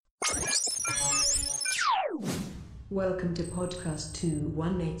Welcome to podcast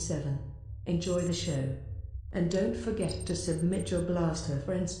 2187. Enjoy the show. And don't forget to submit your blaster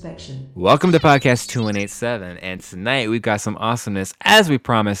for inspection. Welcome to podcast 2187, and tonight we've got some awesomeness as we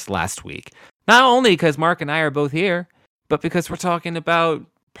promised last week. Not only because Mark and I are both here, but because we're talking about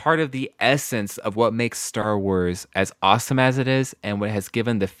part of the essence of what makes Star Wars as awesome as it is and what has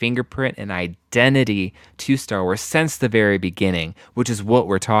given the fingerprint and identity to Star Wars since the very beginning, which is what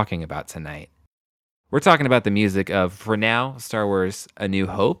we're talking about tonight. We're talking about the music of, for now, Star Wars A New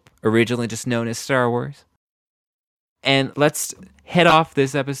Hope, originally just known as Star Wars. And let's hit off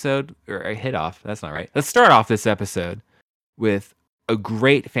this episode, that's not right. Let's start off this episode with a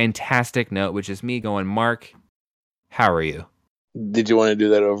great, fantastic note, which is me going, Mark, how are you? Did you want to do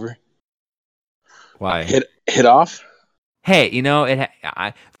that over? Why? Hit off? Hey,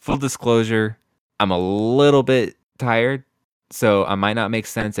 full disclosure, I'm a little bit tired, so I might not make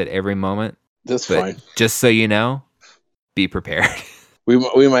sense at every moment. That's fine. Just so you know, be prepared. We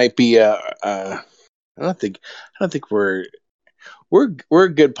might be. I don't think we're a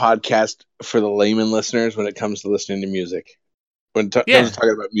good podcast for the layman listeners when it comes to listening to music. When talking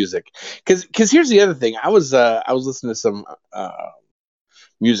about music, because here's the other thing. I was listening to some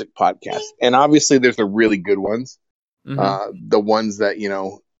music podcasts, and obviously there's the really good ones, the ones that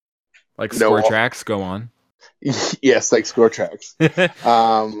like Score Tracks go on. Yes, like Score Tracks.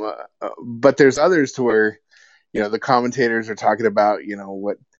 But there's others to where the commentators are talking about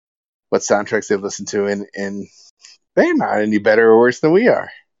what soundtracks they've listened to, and they're not any better or worse than we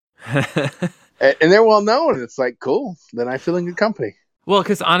are. And they're well known. It's like, cool. Then I feel in good company. Well,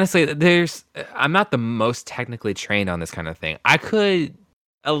 because honestly, I'm not the most technically trained on this kind of thing. I could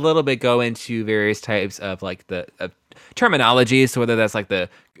a little bit go into various types of like the terminology, so whether that's like the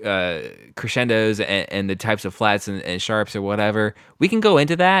crescendos and the types of flats and sharps or whatever. We can go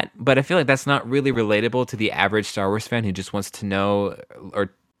into that, but I feel like that's not really relatable to the average Star Wars fan who just wants to know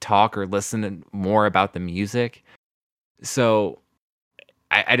or talk or listen more about the music. So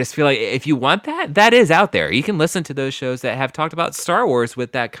I just feel like if you want that is out there. You can listen to those shows that have talked about Star Wars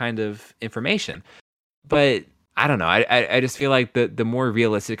with that kind of information. But I don't know. I just feel like the more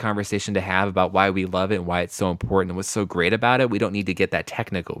realistic conversation to have about why we love it and why it's so important and what's so great about it, we don't need to get that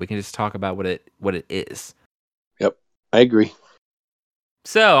technical. We can just talk about what it is. Yep, I agree.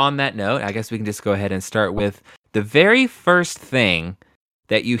 So on that note, I guess we can just go ahead and start with the very first thing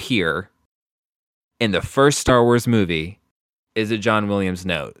that you hear in the first Star Wars movie is a John Williams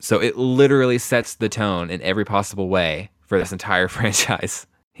note. So it literally sets the tone in every possible way for this entire franchise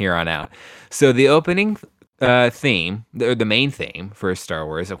here on out. So the opening theme, or the main theme for Star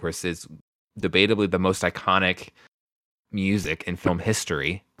Wars, of course, is debatably the most iconic music in film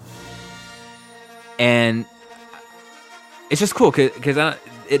history. And it's just cool because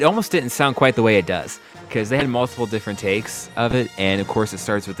it almost didn't sound quite the way it does, because they had multiple different takes of it. And of course, it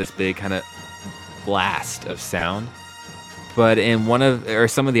starts with this big kind of blast of sound. But in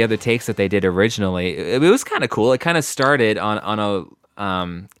some of the other takes that they did originally, it was kind of cool. It kind of started on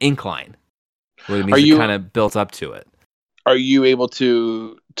a incline where the music kind of built up to it. Are you able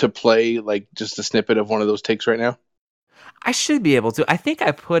to play like just a snippet of one of those takes right now? I should be able to. I think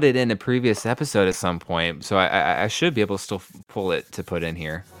I put it in a previous episode at some point, so I should be able to still pull it to put in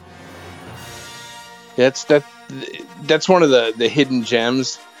here. That's one of the hidden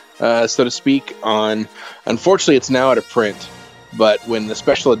gems. So to speak, unfortunately it's now out of print, but when the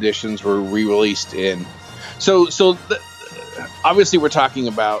special editions were re-released obviously we're talking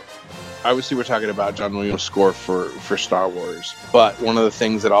about John Williams' score for Star Wars, but one of the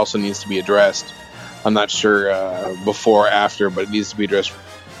things that also needs to be addressed, I'm not sure before or after, but it needs to be addressed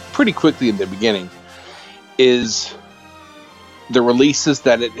pretty quickly in the beginning, is the releases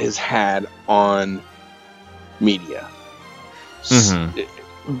that it has had on media. Mm-hmm.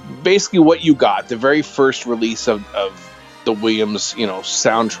 Basically what you got, the very first release of the Williams,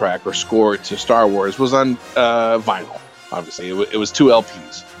 soundtrack or score to Star Wars was on vinyl. Obviously, it was 2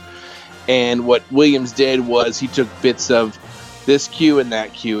 LPs. And what Williams did was he took bits of this cue and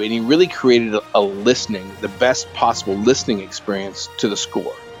that cue, and he really created the best possible listening experience to the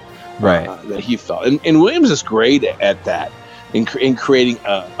score. Right. That he felt. And Williams is great at that, in creating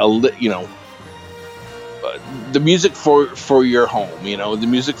the music for your home, the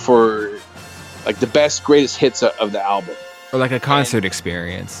music for like the best, greatest hits of the album. Or like a concert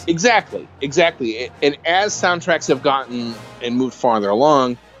experience. Exactly. And as soundtracks have gotten and moved farther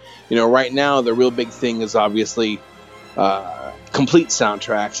along, right now the real big thing is obviously complete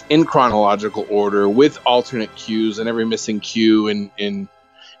soundtracks in chronological order with alternate cues and every missing cue, and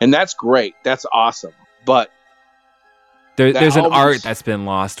that's great. That's awesome. But there's an art that's been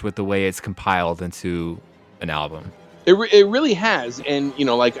lost with the way it's compiled into an album. It really has, and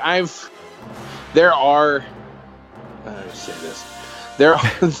like there are. I say this.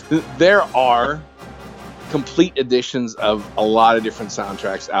 There are complete editions of a lot of different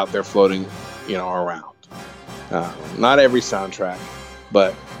soundtracks out there floating, around. Not every soundtrack,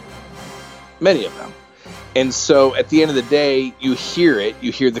 but many of them. And so at the end of the day, you hear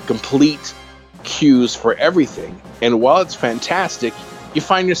the complete cues for everything. And while it's fantastic, you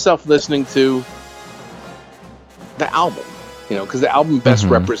find yourself listening to the album, because the album best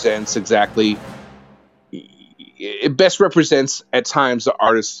represents exactly. It best represents at times the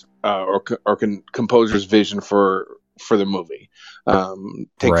artist's or composer's vision for the movie.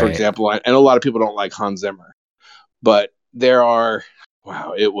 Take for example, and a lot of people don't like Hans Zimmer, but there are.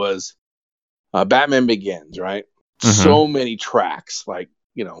 Wow, it was Batman Begins, right? So many tracks, like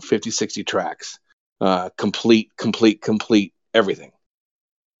 50, 60 tracks, complete everything.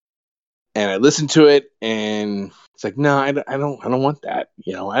 And I listened to it, and it's like, no, I don't want that.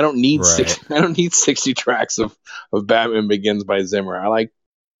 I don't need 60 tracks of Batman Begins by Zimmer. I like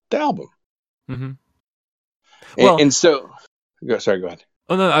the album. And so, sorry, go ahead.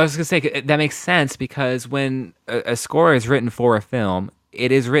 Oh no, I was gonna say that makes sense because when a score is written for a film,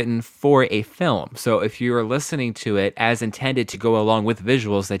 it is written for a film. So if you are listening to it as intended to go along with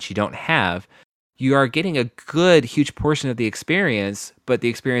visuals that you don't have, you are getting a good, huge portion of the experience, but the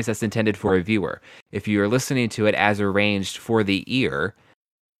experience that's intended for a viewer. If you are listening to it as arranged for the ear,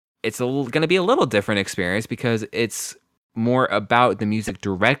 it's going to be a little different experience because it's more about the music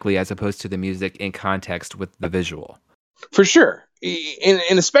directly as opposed to the music in context with the visual. For sure.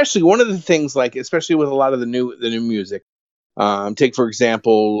 And especially one of the things, like, especially with a lot of the new music, take, for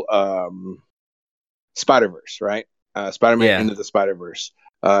example, Spider-Verse, right? Spider-Man Into the Spider-Verse.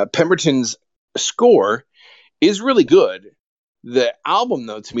 Pemberton's score is really good. The album,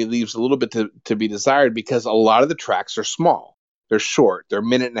 though, to me leaves a little bit to be desired because a lot of the tracks are small. They're short. They're a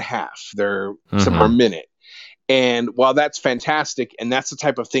minute and a half. They're somewhere a minute. And while that's fantastic, and that's the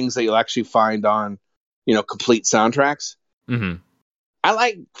type of things that you'll actually find on, complete soundtracks, I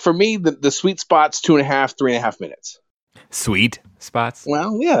like, for me, the sweet spot's 2.5, 3.5 minutes. Sweet spots?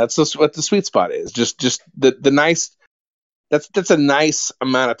 Well, yeah, that's what the sweet spot is. Just the nice. That's a nice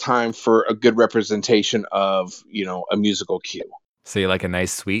amount of time for a good representation of a musical cue. So you like a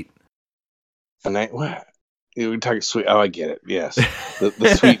nice sweet? What? We're talking sweet. Oh, I get it. Yes,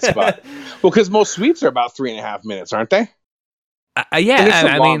 the sweet spot. Well, because most suites are about 3.5 minutes, aren't they? Yeah,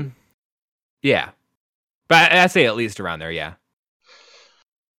 I mean, yeah, but I'd say at least around there. Yeah.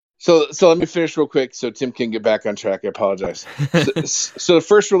 So let me finish real quick so Tim can get back on track. I apologize. So the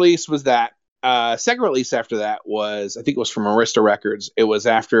first release was that. Second release after that was, I think it was from Arista Records. It was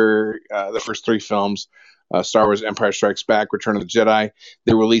after the first three films, Star Wars, Empire Strikes Back, Return of the Jedi.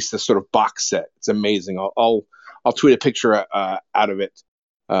 They released this sort of box set. It's amazing. I'll tweet a picture out of it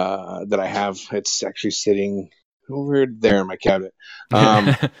that I have. It's actually sitting over there in my cabinet.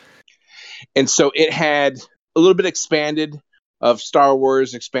 And so it had a little bit expanded of Star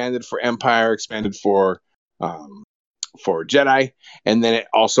Wars, expanded for Empire, expanded for Jedi, and then it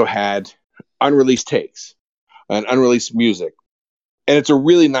also had unreleased takes and unreleased music. And it's a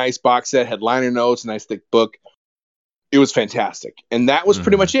really nice box set, had liner notes, nice thick book. It was fantastic. And that was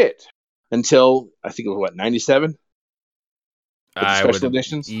pretty much it until, I think it was 97? Special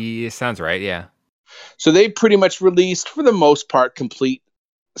editions? Yeah, sounds right, yeah. So they pretty much released, for the most part, complete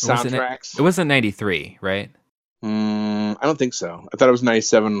soundtracks. It wasn't 93, right? I don't think so. I thought it was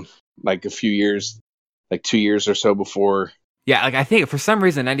 97, like a few years, like 2 years or so before. Yeah, like I think for some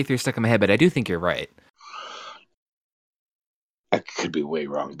reason 93 stuck in my head, but I do think you're right. I could be way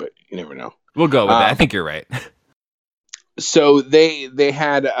wrong, but you never know. We'll go with that. I think you're right. So they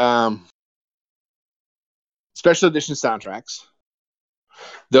had special edition soundtracks.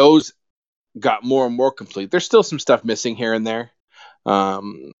 Those got more and more complete. There's still some stuff missing here and there.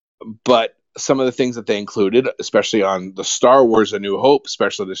 But some of the things that they included, especially on the Star Wars A New Hope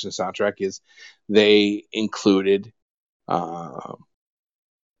special edition soundtrack, is they included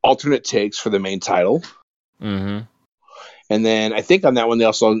alternate takes for the main title. And then I think on that one, they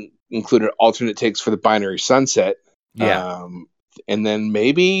also included alternate takes for the Binary Sunset. Yeah. And then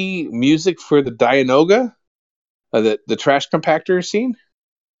maybe music for the Dianoga, the trash compactor scene.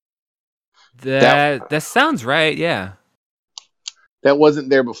 That sounds right. Yeah. That wasn't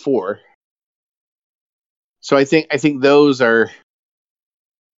there before. So I think those are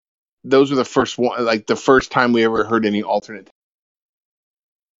the first one, like the first time we ever heard any alternate.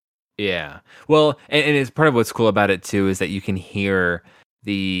 Yeah. Well, and it's part of what's cool about it too is that you can hear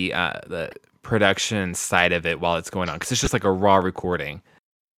the production side of it while it's going on, because it's just like a raw recording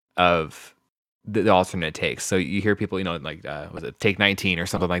of the alternate takes. So you hear people, like was it take 19 or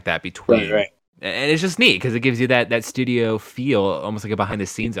something like that between. Right. And it's just neat because it gives you that studio feel, almost like a behind the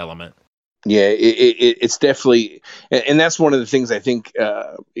scenes element. Yeah, it's definitely, and that's one of the things I think,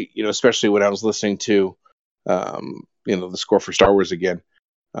 especially when I was listening to, the score for Star Wars again,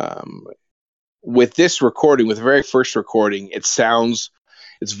 with this recording, with the very first recording, it's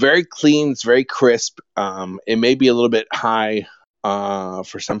very clean, it's very crisp. It may be a little bit high,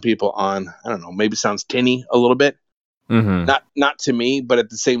 for some people I don't know, maybe sounds tinny a little bit. Mm-hmm. Not to me, but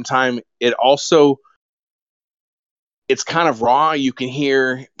at the same time, it's kind of raw. You can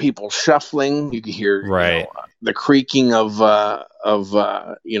hear people shuffling. You can hear the creaking of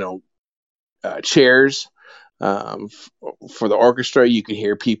chairs for the orchestra. You can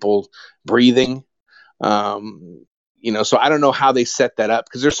hear people breathing. So I don't know how they set that up,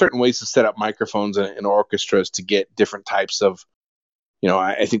 because there's certain ways to set up microphones in orchestras to get different types of.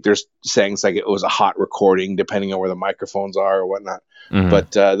 I think there's sayings like it was a hot recording, depending on where the microphones are or whatnot. Mm-hmm.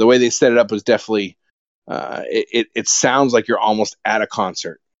 But the way they set it up was definitely. It sounds like you're almost at a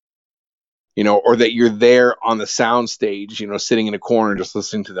concert, or that you're there on the sound stage, sitting in a corner just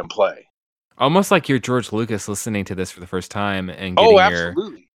listening to them play. Almost like you're George Lucas listening to this for the first time and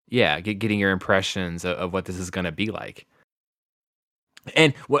absolutely. Getting your impressions of what this is going to be like.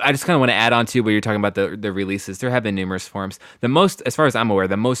 And what I just kind of want to add on to what you're talking about the releases. There have been numerous forms. As far as I'm aware,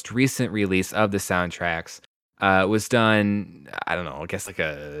 the most recent release of the soundtracks was done, I don't know, I guess like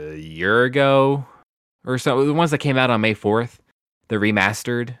a year ago. Or so, the ones that came out on May 4th, the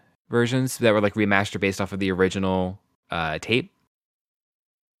remastered versions that were like remastered based off of the original tape.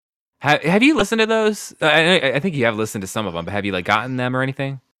 Have you listened to those? I think you have listened to some of them, but have you gotten them or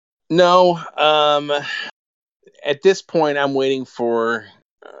anything? No. At this point, I'm waiting for.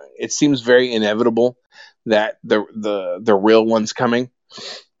 It seems very inevitable that the real one's coming.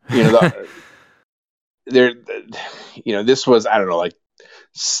 This was, I don't know, like.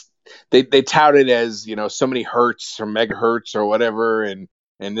 They tout it as, so many hertz or megahertz or whatever, and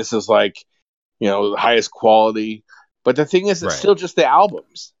this is like, the highest quality. But the thing is, it's still just the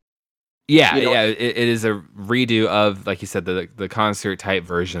albums. Yeah, it is a redo of, like you said, the concert type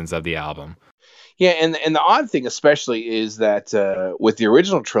versions of the album. Yeah, and the odd thing especially is that with the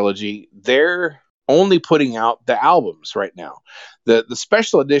original trilogy, they're only putting out the albums right now. The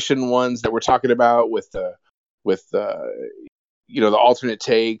special edition ones that we're talking about with the alternate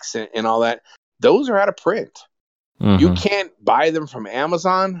takes and all that, those are out of print. Mm-hmm. You can't buy them from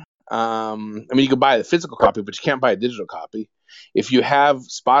Amazon. You can buy the physical copy, but you can't buy a digital copy. If you have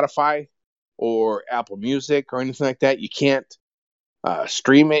Spotify or Apple Music or anything like that, you can't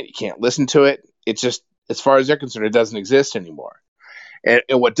stream it. You can't listen to it. It's just, as far as they're concerned, it doesn't exist anymore. And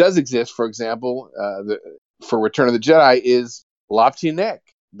what does exist, for example, for Return of the Jedi, is Lapti Nek.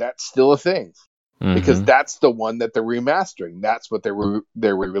 That's still a thing. Mm-hmm. Because that's the one that they're remastering. That's what they're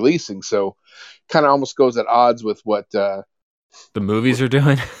re-releasing. So, kind of almost goes at odds with what the movies are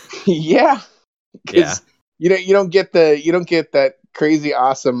doing. Yeah, because you don't get that crazy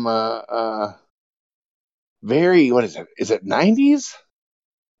awesome. Very, what is it? Is it 90s?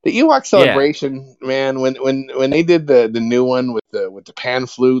 The Ewok Celebration, man. When they did the new one with the pan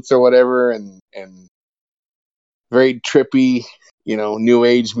flutes or whatever, and very trippy. New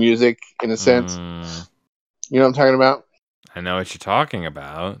age music in a sense. You know what I'm talking about? I know what you're talking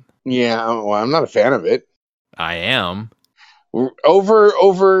about. Yeah, well, I'm not a fan of it. I am. Over,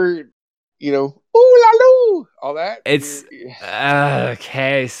 ooh la loo, all that. It's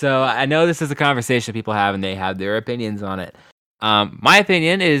okay. So I know this is a conversation people have, and they have their opinions on it. My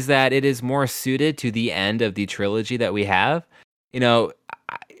opinion is that it is more suited to the end of the trilogy that we have. The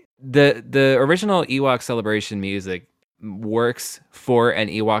original Ewok Celebration music works for an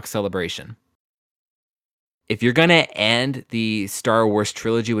Ewok celebration. If you're gonna end the Star Wars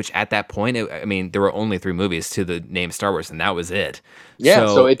trilogy, which at that point, there were only 3 movies to the name Star Wars, and that was it. Yeah,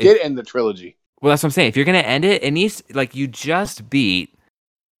 so it did end the trilogy. Well, that's what I'm saying. If you're gonna end it, it needs, you just beat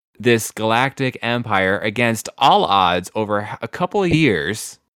this galactic empire against all odds over a couple of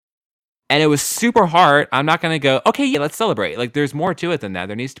years, and it was super hard. I'm not gonna go, okay, yeah, let's celebrate. There's more to it than that.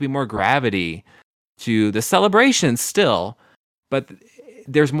 There needs to be more gravity to the celebration still, but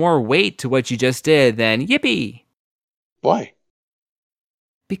there's more weight to what you just did than yippee. Why?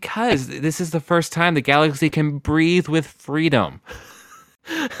 Because this is the first time the galaxy can breathe with freedom.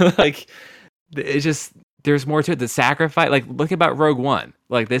 It's just, there's more to it. The sacrifice, look about Rogue One.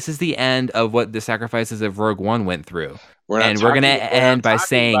 This is the end of what the sacrifices of Rogue One went through. We're going to end by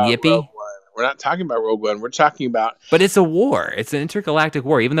saying yippee. We're not talking about Rogue One. We're talking about... But it's a war. It's an intergalactic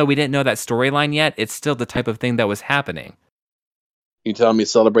war. Even though we didn't know that storyline yet, it's still the type of thing that was happening. You telling me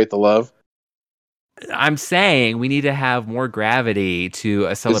celebrate the love? I'm saying we need to have more gravity to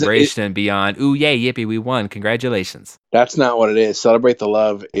a celebration beyond, ooh, yay, yippee, we won, congratulations. That's not what it is. Celebrate the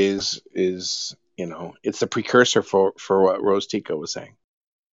Love is it's the precursor for what Rose Tico was saying.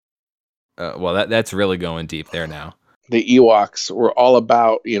 Well, that's really going deep there now. The Ewoks were all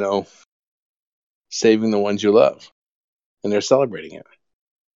about, saving the ones you love, and they're celebrating it.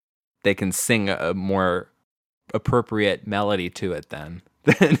 They can sing a more appropriate melody to it then.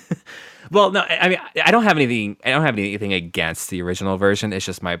 Well, no, I mean, I don't have anything against the original version. It's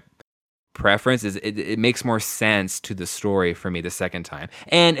just my preference is it makes more sense to the story for me the second time.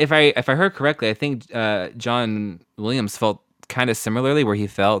 And if I heard correctly, I think John Williams felt kind of similarly, where he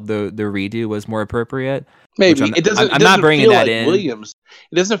felt the redo was more appropriate. Maybe it doesn't. I'm not bringing that in. Williams.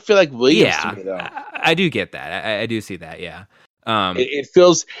 It doesn't feel like Williams to me, though. I do get that. I do see that. Yeah. It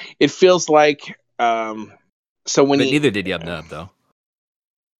feels like. So when neither did Yub Nub though.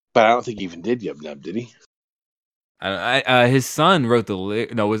 But I don't think he even did Yub Nub, did he? His son wrote the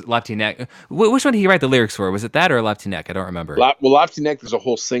was Lapti Nek. Which one did he write the lyrics for? Was it that or Lapti Nek? I don't remember. Lapti Nek, there's a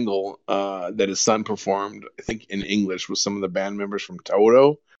whole single that his son performed, I think in English, with some of the band members from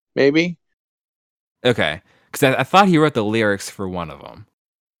Toto, maybe. Okay, because I thought he wrote the lyrics for one of them.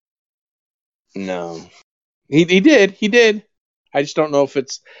 No, he did. I just don't know if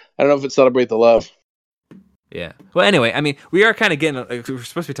it's Celebrate the Love. Yeah. Well, anyway, I mean, we are kind of getting. We're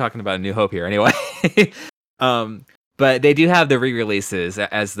supposed to be talking about A New Hope here, anyway. But they do have the re-releases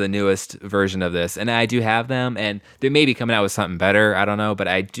as the newest version of this, and I do have them, and they may be coming out with something better. I don't know, but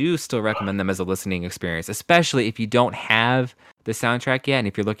I do still recommend them as a listening experience, especially if you don't have the soundtrack yet, and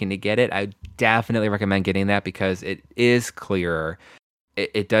if you're looking to get it, I definitely recommend getting that because it is clearer.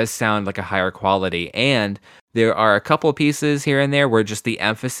 It does sound like a higher quality, and there are a couple of pieces here and there where just the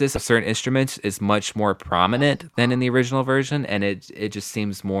emphasis of certain instruments is much more prominent than in the original version, and it just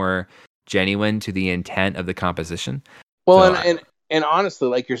seems more genuine to the intent of the composition. Well, so, and honestly,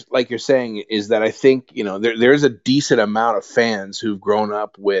 like you're saying, is that I think there's a decent amount of fans who've grown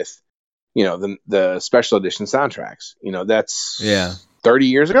up with the special edition soundtracks. That's 30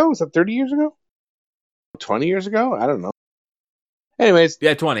 years ago. Was that 30 years ago? 20 years ago? I don't know. Anyways,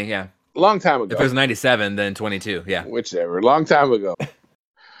 20, yeah. Long time ago. If it was 97, then 22, yeah. Whichever, long time ago.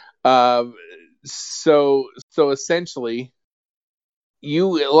 So essentially, a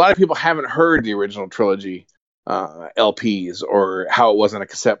lot of people haven't heard the original trilogy LPs or how it was on a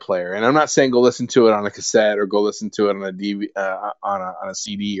cassette player. And I'm not saying go listen to it on a cassette or go listen to it on a DVD, on a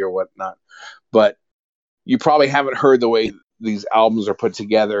CD or whatnot, but you probably haven't heard the way these albums are put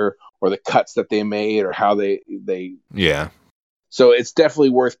together or the cuts that they made or how they yeah. So it's definitely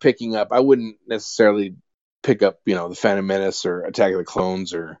worth picking up. I wouldn't necessarily pick up, the Phantom Menace or Attack of the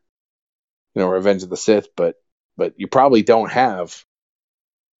Clones or, Revenge of the Sith, but you probably don't have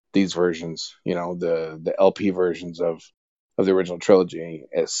these versions, the LP versions of the original trilogy.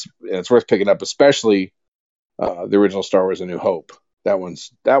 It's worth picking up, especially the original Star Wars: A New Hope. That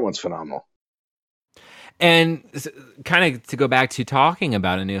one's phenomenal. And kind of to go back to talking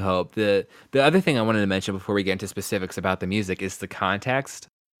about A New Hope, the other thing I wanted to mention before we get into specifics about the music is the context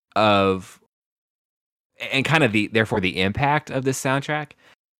of, and kind of therefore the impact of this soundtrack.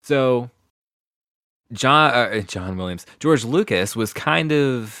 So George Lucas was kind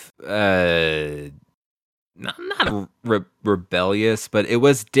of not rebellious, but it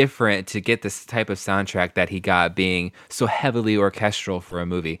was different to get this type of soundtrack that he got being so heavily orchestral for a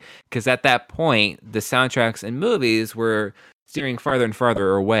movie. Because at that point, the soundtracks in movies were steering farther and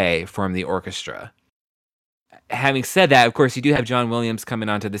farther away from the orchestra. Having said that, of course, you do have John Williams coming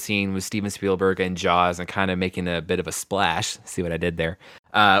onto the scene with Steven Spielberg and Jaws and kind of making a bit of a splash. See what I did there?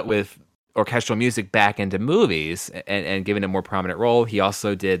 With orchestral music back into movies and giving a more prominent role. He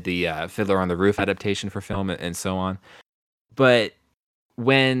also did the Fiddler on the Roof adaptation for film and so on. But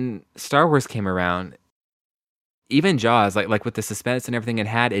when Star Wars came around, even Jaws, like with the suspense and everything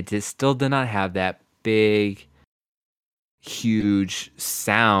it still did not have that big, huge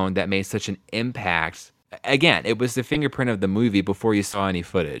sound that made such an impact. Again, it was the fingerprint of the movie before you saw any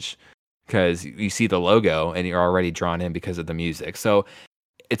footage, because you see the logo and you're already drawn in because of the music. So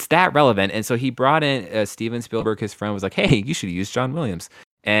it's that relevant. And so he brought in Steven Spielberg, his friend, was like, hey, you should use John Williams.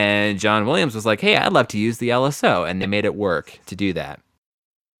 And John Williams was like, hey, I'd love to use the LSO. And they made it work to do that.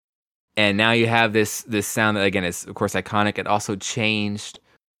 And now you have this sound that, again, is, of course, iconic. It also changed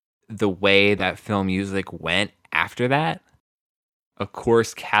the way that film music went after that. Of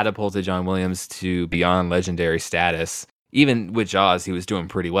course, catapulted John Williams to beyond legendary status. Even with Jaws, he was doing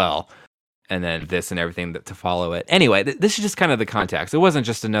pretty well. And then this and everything to follow it. Anyway, this is just kind of the context. It wasn't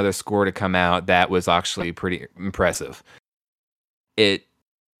just another score to come out that was actually pretty impressive. It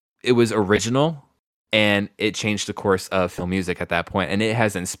was original. and it changed the course of film music at that point, and it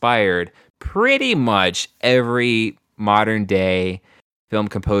has inspired pretty much every modern day film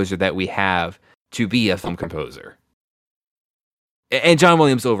composer that we have to be a film composer, and John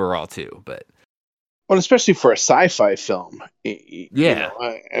Williams overall too. But well, especially for a sci-fi film, yeah,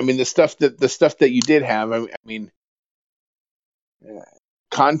 I mean the stuff that you did have. I mean,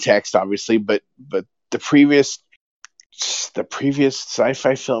 context obviously, but the previous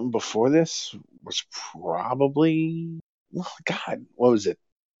sci-fi film before this was probably, oh God, what was it?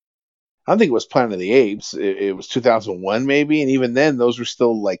 I don't think it was Planet of the Apes. It was 2001 maybe, and even then those were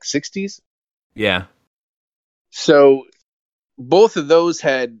still like 60s. yeah, So both of those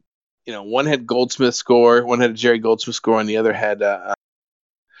had, one had Goldsmith score, one had a Jerry Goldsmith score, and the other had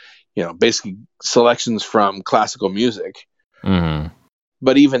basically selections from classical music. mm-hmm.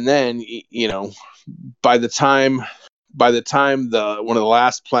 But even then, by the time the one of the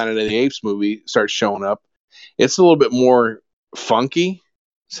last Planet of the Apes movie starts showing up, it's a little bit more funky,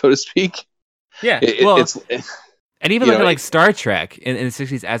 so to speak. Yeah, and even look at like Star Trek in the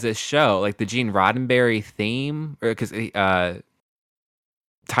 60s as a show, like the Gene Roddenberry theme, or because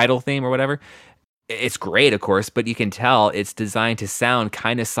title theme or whatever. It's great, of course, but you can tell it's designed to sound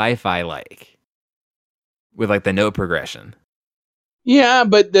kind of sci-fi like, with like the note progression. Yeah,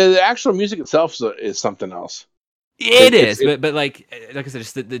 but the actual music itself is something else. It is, but like I said,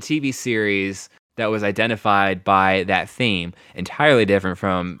 just the TV series that was identified by that theme, entirely different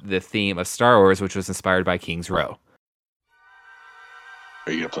from the theme of Star Wars, which was inspired by King's Row.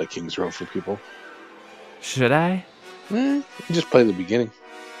 Are you gonna play King's Row for people? Should I? Just play the beginning.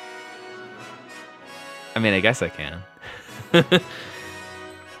 I mean, I guess I can.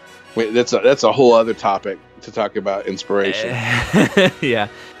 Wait, that's a whole other topic to talk about inspiration. Yeah.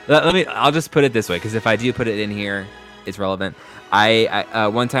 I'll just put it this way, because if I do put it in here, it's relevant. I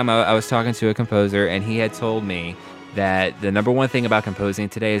one time I was talking to a composer, and he had told me that the number one thing about composing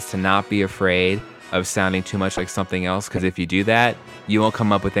today is to not be afraid of sounding too much like something else, because if you do that, you won't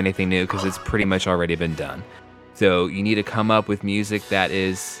come up with anything new, because it's pretty much already been done. So you need to come up with music that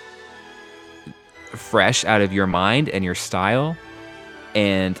is fresh out of your mind and your style,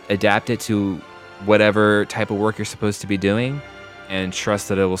 and adapt it to whatever type of work you're supposed to be doing, and trust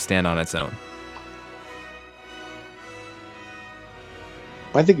that it will stand on its own.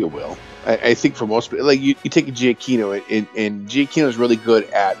 I think it will. I think for most people, like you take a Giacchino, and Giacchino is really good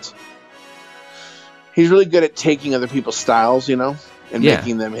at. He's really good at taking other people's styles, and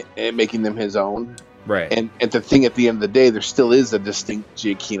making them his own. Right. And the thing at the end of the day, there still is a distinct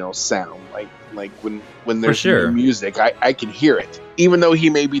Giacchino sound. Like when there's new music, I can hear it, even though he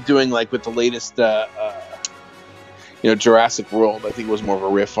may be doing like with the latest, Jurassic World. I think it was more of a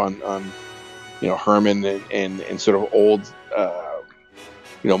riff on Herman and sort of old,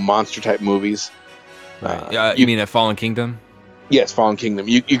 monster type movies. Right. You mean a Fallen Kingdom? Yes, Fallen Kingdom.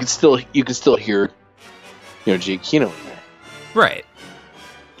 You can still hear, Giacchino in there. Right.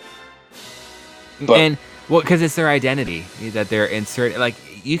 But, because it's their identity that they're inserting. Like,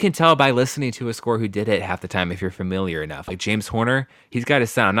 you can tell by listening to a score who did it half the time if you're familiar enough. Like James Horner, he's got a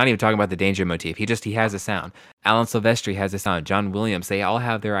sound. I'm not even talking about the danger motif. He has a sound. Alan Silvestri has a sound. John Williams, they all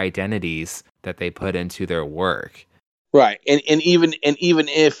have their identities that they put into their work. Right. And even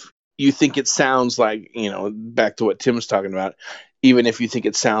if you think it sounds like, back to what Tim was talking about, even if you think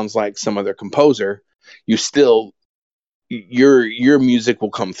it sounds like some other composer, you still, your music will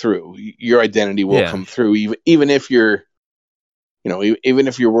come through. Your identity will come through, even if you're, even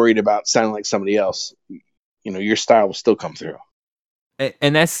if you're worried about sounding like somebody else, your style will still come through.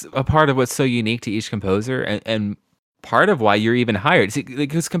 And that's a part of what's so unique to each composer, and part of why you're even hired. See,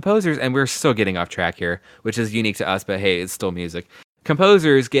 because composers, and we're still getting off track here, which is unique to us, but hey, it's still music.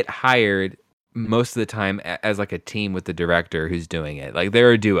 Composers get hired most of the time as like a team with the director who's doing it. Like there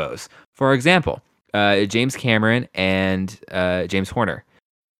are duos. For example, James Cameron and James Horner.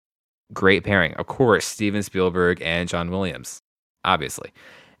 Great pairing. Of course, Steven Spielberg and John Williams, obviously.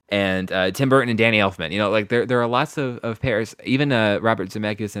 And Tim Burton and Danny Elfman. There are lots of pairs. Even Robert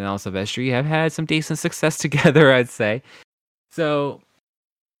Zemeckis and Alan Silvestri have had some decent success together, I'd say. So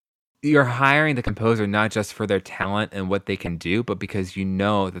you're hiring the composer not just for their talent and what they can do, but because you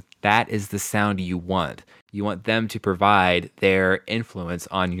know that is the sound you want. You want them to provide their influence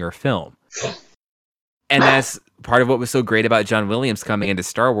on your film. And that's part of what was so great about John Williams coming into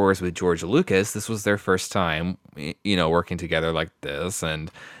Star Wars with George Lucas. This was their first time, working together like this. And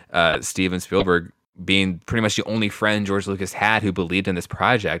Steven Spielberg, being pretty much the only friend George Lucas had who believed in this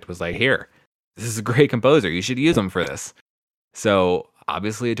project, was like, here, this is a great composer. You should use him for this. So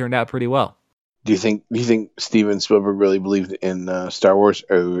obviously it turned out pretty well. Do you think Steven Spielberg really believed in Star Wars,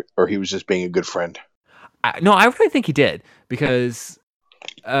 or he was just being a good friend? No, I really think he did because,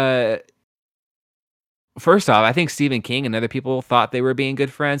 first off, I think Stephen King and other people thought they were being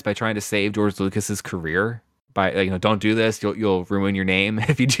good friends by trying to save George Lucas's career by don't do this, you'll ruin your name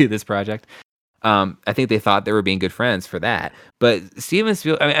if you do this project. I think they thought they were being good friends for that. But Steven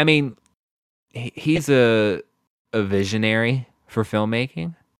Spielberg, I mean, he's a visionary for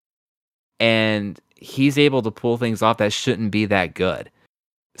filmmaking, and he's able to pull things off that shouldn't be that good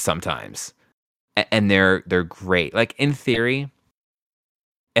sometimes, and they're great. Like in theory,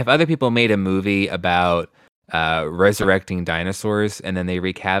 if other people made a movie about resurrecting dinosaurs and then they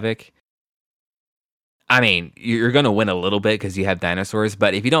wreak havoc, I mean, you're going to win a little bit because you have dinosaurs,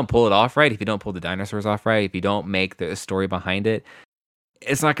 but if you don't pull it off right, if you don't pull the dinosaurs off right, if you don't make the story behind it,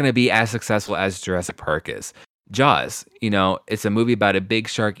 it's not going to be as successful as Jurassic Park is. Jaws, it's a movie about a big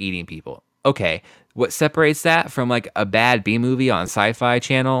shark eating people. Okay, what separates that from like a bad B movie on Sci-Fi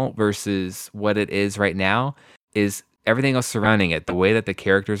Channel versus what it is right now is everything else surrounding it, the way that the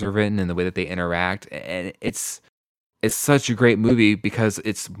characters are written and the way that they interact, and it's such a great movie because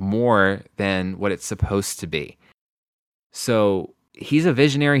it's more than what it's supposed to be. So he's a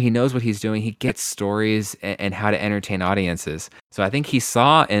visionary. He knows what he's doing. He gets stories and how to entertain audiences. So I think he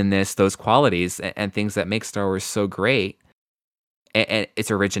saw in this those qualities and things that make Star Wars so great. And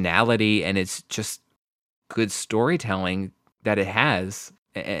its originality and it's just good storytelling that it has.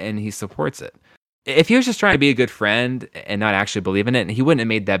 And he supports it. If he was just trying to be a good friend and not actually believe in it, he wouldn't have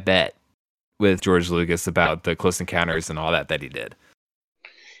made that bet with George Lucas about the Close Encounters and all that he did.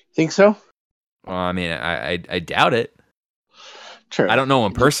 Think so? Well, I mean, I doubt it. Sure. I don't know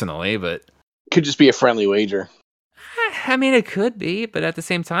him personally, but could just be a friendly wager. I mean, it could be, but at the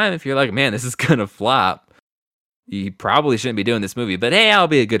same time, if you're like, man, this is gonna flop, you probably shouldn't be doing this movie. But hey, I'll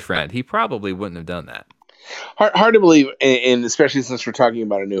be a good friend. He probably wouldn't have done that. Hard to believe, and especially since we're talking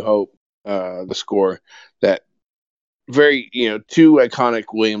about A New Hope, the score that very, two iconic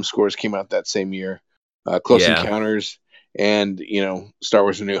Williams scores came out that same year, Close Encounters and, Star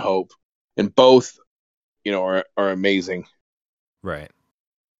Wars A New Hope. And both, are amazing. Right.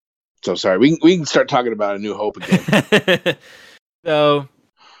 So sorry, we can start talking about A New Hope again. So,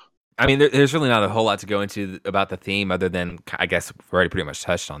 I mean, there's really not a whole lot to go into about the theme other than, I guess, we've already pretty much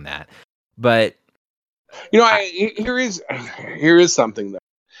touched on that. But, here is something, though.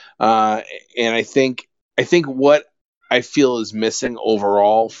 And I think what I feel is missing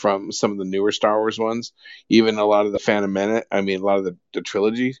overall from some of the newer Star Wars ones, even a lot of the Phantom Menace, a lot of the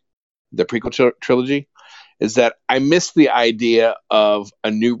trilogy, the prequel trilogy, is that I miss the idea of a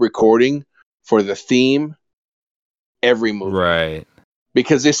new recording for the theme every movie. Right.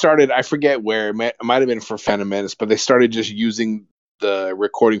 Because they started, I forget where, it might have been for Phantom Menace, but they started just using the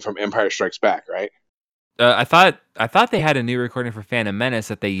recording from Empire Strikes Back, right? I thought they had a new recording for Phantom Menace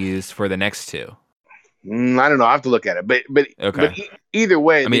that they used for the next two. I don't know. I have to look at it, but okay. But either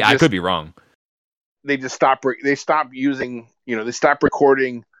way, I mean, I could be wrong. They just stopped. They stopped using. They stopped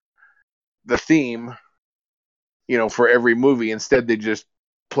recording the theme. For every movie. Instead, they just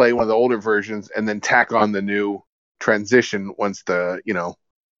play one of the older versions and then tack on the new transition once the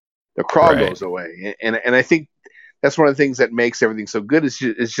crawl goes away. And I think that's one of the things that makes everything so good.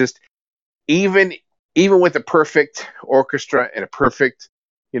 Is just even with a perfect orchestra and a perfect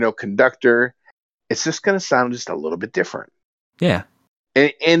conductor, it's just going to sound just a little bit different. Yeah.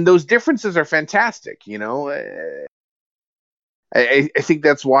 And those differences are fantastic, I think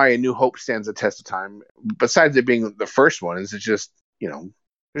that's why A New Hope stands the test of time. Besides it being the first one, is it just,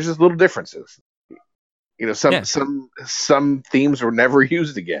 there's just little differences. Some themes were never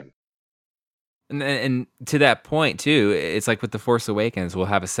used again. And to that point too, it's like with The Force Awakens, we'll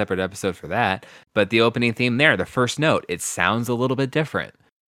have a separate episode for that. But the opening theme there, the first note, it sounds a little bit different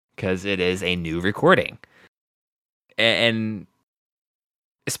because it is a new recording. And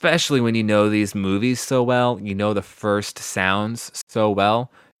especially when you know these movies so well, the first sounds so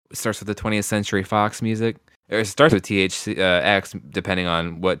well. It starts with the 20th Century Fox music. Or it starts with THX, depending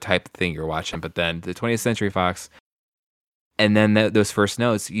on what type of thing you're watching. But then the 20th Century Fox, and then those first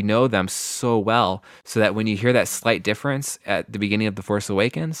notes, them so well, so that when you hear that slight difference at the beginning of The Force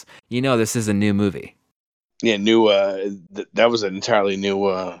Awakens, this is a new movie. Yeah, new. That was an entirely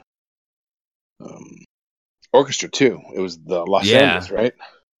new orchestra too. It was the Los Angeles, right?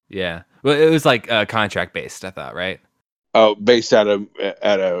 Yeah. Well, it was like contract based, I thought, right? Oh, based out of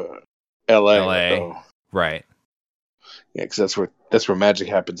L.A. So. Right. Yeah, because that's where magic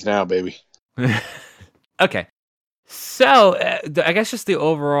happens now, baby. Okay. So, I guess just the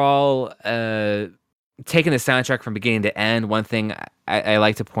overall taking the soundtrack from beginning to end. One thing I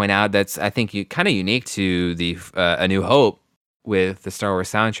like to point out that's I think kind of unique to the A New Hope with the Star Wars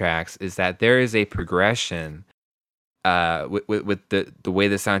soundtracks is that there is a progression with the way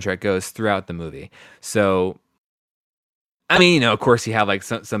the soundtrack goes throughout the movie. So, I mean, of course, you have like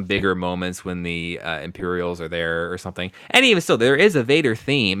some bigger moments when the Imperials are there or something, and even still, there is a Vader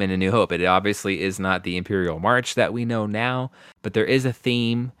theme in A New Hope. It obviously is not the Imperial March that we know now, but there is a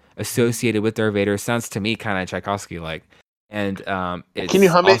theme associated with Darth Vader. Sounds to me kind of Tchaikovsky like, and it's Can you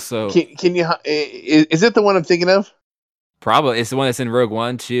hum also it? Can you? Is it the one I'm thinking of? probably it's the one that's in Rogue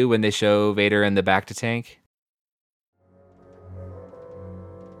One too when they show Vader in the Bacta tank.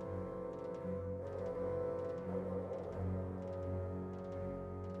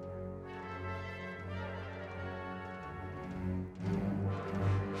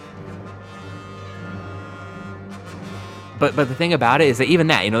 But the thing about it is that even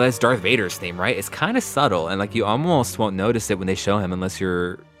that, that's Darth Vader's theme, right? It's kind of subtle, and like you almost won't notice it when they show him unless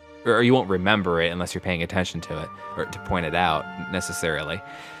or you won't remember it unless you're paying attention to it or to point it out necessarily.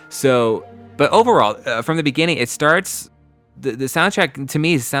 So, but overall, from the beginning, it starts. The soundtrack to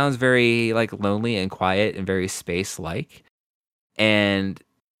me sounds very like lonely and quiet and very space-like, and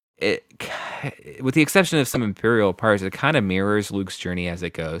it, with the exception of some Imperial parts, it kind of mirrors Luke's journey as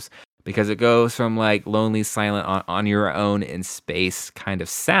it goes. Because it goes from like lonely, silent, on your own in space kind of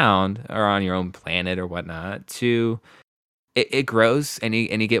sound, or on your own planet or whatnot, to it grows and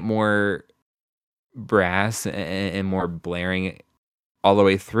you get more brass and more blaring all the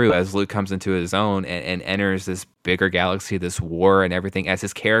way through as Luke comes into his own and enters this bigger galaxy, this war and everything. As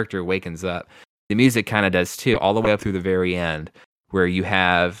his character wakens up, the music kind of does too, all the way up through the very end, where you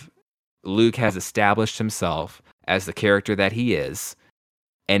have Luke has established himself as the character that he is.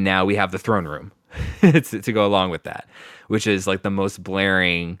 And now we have the throne room to go along with that, which is like the most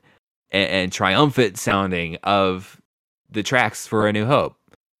blaring and triumphant sounding of the tracks for A New Hope.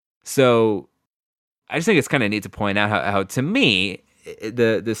 So I just think it's kind of neat to point out how to me,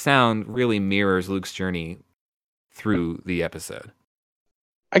 the sound really mirrors Luke's journey through the episode.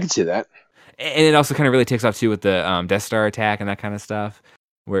 I can see that. And it also kind of really takes off too with the Death Star attack and that kind of stuff,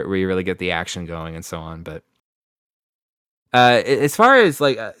 where you really get the action going and so on. But as far as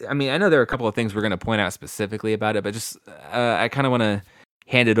like, I mean, I know there are a couple of things we're going to point out specifically about it, but just I kind of want to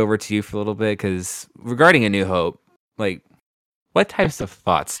hand it over to you for a little bit because regarding A New Hope, like, what types of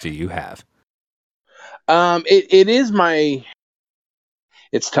thoughts do you have? It is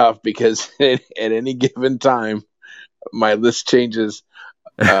it's tough because at any given time, my list changes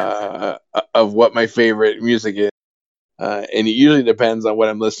of what my favorite music is, and it usually depends on what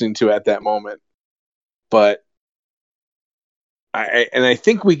I'm listening to at that moment. But I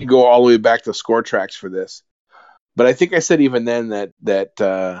think we could go all the way back to score tracks for this. But I think I said even then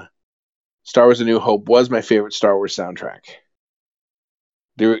that Star Wars: A New Hope was my favorite Star Wars soundtrack.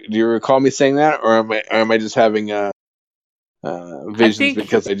 Do you recall me saying that, or am I just having visions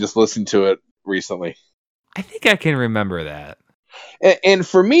because I just listened to it recently? I think I can remember that. And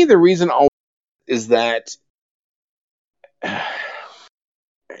for me, the reason is that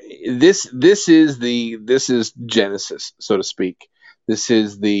this is Genesis, so to speak. This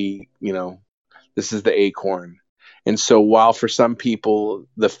is the acorn. And so while for some people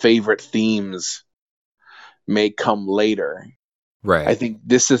the favorite themes may come later, right? I think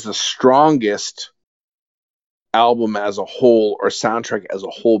this is the strongest album as a whole, or soundtrack as a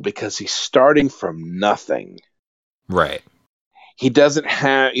whole, because he's starting from nothing. Right. He doesn't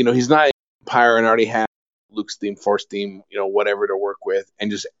have, he's not an Empire and already has Luke's theme, Force theme, whatever to work with, and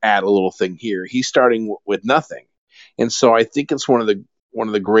just add a little thing here. He's starting with nothing. And so I think it's one of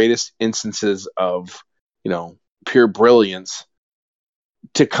the greatest instances of, pure brilliance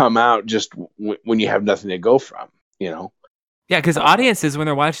to come out just when you have nothing to go from, Yeah, because audiences, when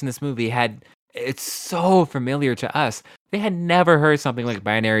they're watching this movie, it's so familiar to us. They had never heard something like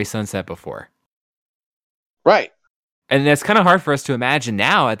Binary Sunset before. Right. And that's kind of hard for us to imagine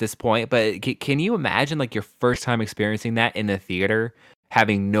now at this point, but can you imagine like your first time experiencing that in the theater,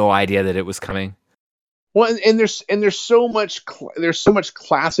 having no idea that it was coming? Well, and there's so much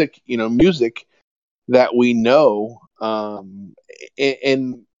classic, music that we know, and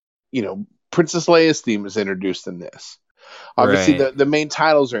Princess Leia's theme is introduced in this. Obviously, right. the main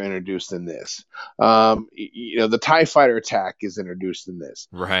titles are introduced in this. The TIE Fighter attack is introduced in this.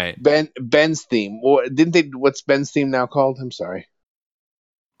 Right. Ben's theme. Well, didn't they? What's Ben's theme now called? I'm sorry.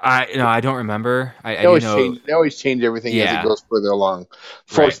 I don't remember. They always change everything as it goes further along.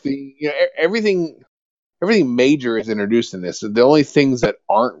 Force theme. Everything major is introduced in this. The only things that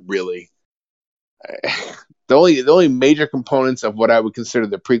aren't really. The only major components of what I would consider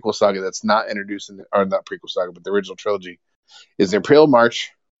the prequel saga that's not introduced or not prequel saga, but the original trilogy, is the Imperial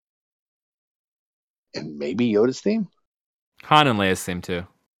March and maybe Yoda's theme. Han and Leia's theme too.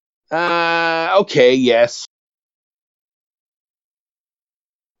 Okay, yes.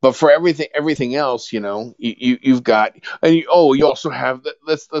 But for everything else, you've got, and you also have.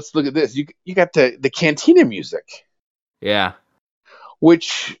 Let's look at this. You got the Cantina music, Yeah.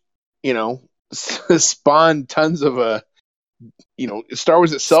 which spawned tons of Star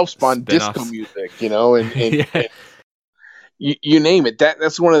Wars itself spawned disco Spin-offs. music, and Yeah. you name it.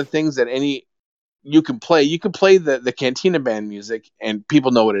 That's one of the things that you can play. You can play the Cantina band music, and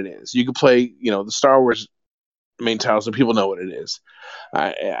people know what it is. You can play the Star Wars main titles, and people know what it is.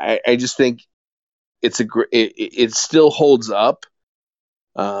 I just think it still holds up.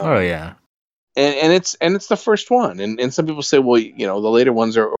 Oh yeah. And it's the first one, and some people say, well, the later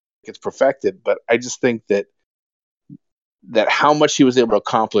ones it's perfected, but I just think that how much he was able to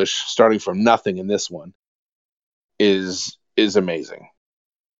accomplish starting from nothing in this one is amazing.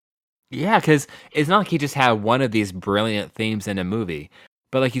 Yeah, because it's not like he just had one of these brilliant themes in a movie,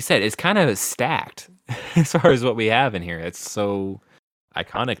 but like you said, it's kind of stacked as far as what we have in here. It's so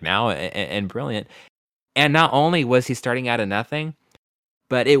iconic now and brilliant. And not only was he starting out of nothing,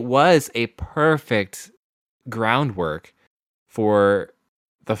 but it was a perfect groundwork for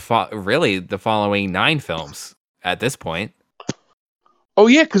really the following 9 films at this point. Oh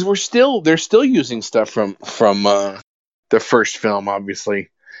yeah, because they're still using stuff from the first film, obviously,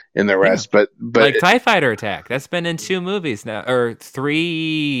 in the rest. Yeah. But like TIE Fighter Attack, that's been in 2 movies now, or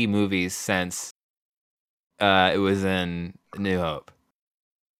 3 movies since it was in New Hope.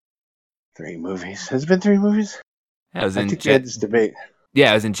 3 movies. Has it been 3 movies? Yeah, it was I in think we had this debate.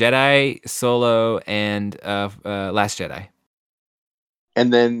 Yeah, it was in Jedi, Solo, and Last Jedi.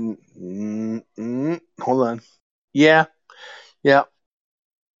 And then, hold on. Yeah.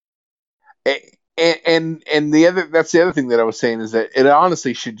 And that's the other thing that I was saying is that it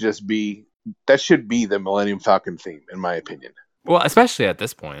honestly should just be the Millennium Falcon theme, in my opinion. Well, especially at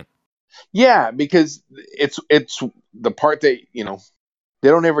this point. Yeah, because it's the part that they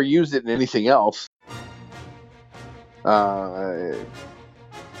don't ever use it in anything else.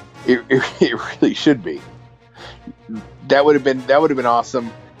 It really should be. That would have been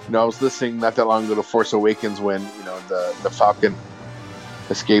awesome. I was listening not that long ago to Force Awakens when the Falcon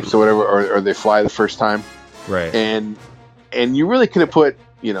escapes or whatever, or they fly the first time, right? And you really could have put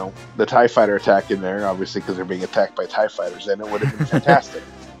the TIE Fighter attack in there, obviously, because they're being attacked by TIE fighters, and it would have been fantastic.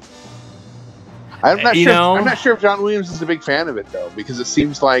 I'm not sure if John Williams is a big fan of it though, because it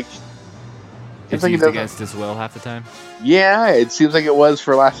seems like it's used against his will half the time. Yeah, it seems like it was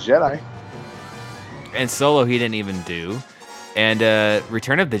for Last Jedi. And Solo he didn't even do. And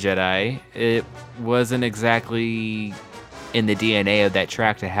Return of the Jedi, it wasn't exactly in the DNA of that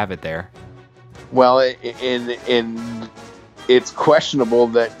track to have it there. Well, it's questionable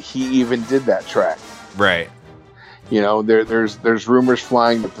that he even did that track. Right. There's rumors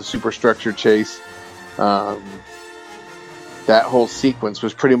flying that the superstructure chase, that whole sequence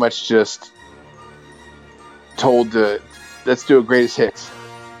was pretty much just told to let's do a greatest hits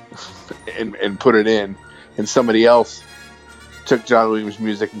and put it in, and somebody else took John Williams'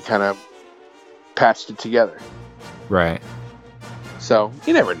 music and kind of patched it together. Right. So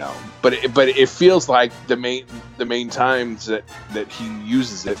you never know, but it feels like the main times that he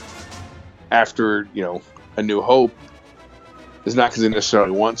uses it after A New Hope is not because he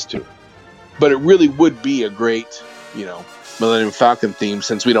necessarily wants to, but it really would be a great Millennium Falcon theme,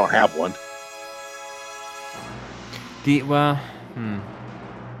 since we don't have one.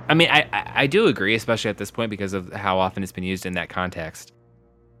 I mean, I do agree, especially at this point, because of how often it's been used in that context.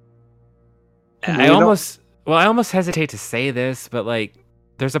 I almost hesitate to say this, but like,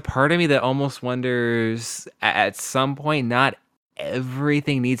 there's a part of me that almost wonders at some point, not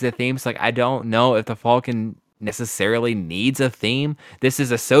everything needs a theme. So like, I don't know if the Falcon necessarily needs a theme. This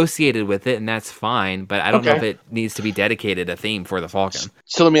is associated with it, and that's fine, but I don't know if it needs to be dedicated a theme for the Falcon.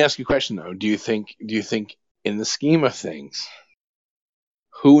 So let me ask you a question though. Do you think in the scheme of things,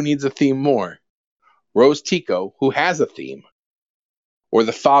 who needs a theme more? Rose Tico, who has a theme, or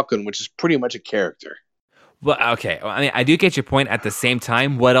the Falcon, which is pretty much a character? Well, okay. Well, I mean, I do get your point. At the same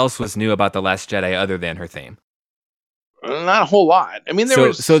time, what else was new about The Last Jedi other than her theme? Not a whole lot. I mean,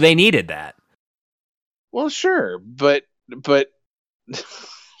 so they needed that. Well, sure, but you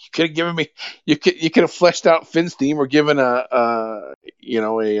could have given me. You could have fleshed out Finn's theme, or given I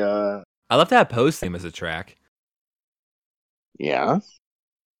love to have Poe's theme as a track. Yeah.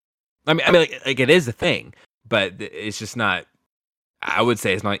 I mean, like it is a thing, but it's just not. I would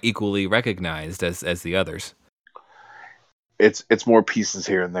say it's not equally recognized as the others. It's more pieces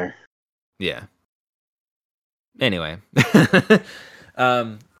here and there. Yeah. Anyway,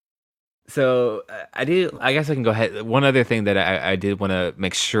 So I guess I can go ahead. One other thing that I did want to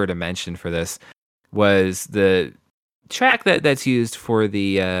make sure to mention for this was the track that's used for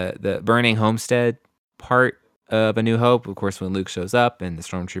the burning homestead part of A New Hope. Of course, when Luke shows up and the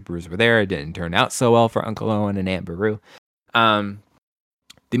stormtroopers were there, it didn't turn out so well for Uncle Owen and Aunt Beru.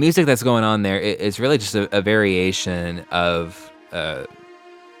 The music that's going on there is really just a variation of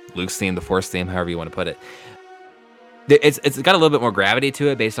Luke's theme, the Force theme, however you want to put it. It's got a little bit more gravity to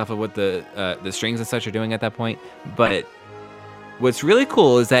it based off of what the strings and such are doing at that point. But what's really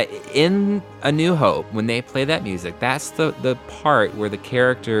cool is that in A New Hope, when they play that music, that's the part where the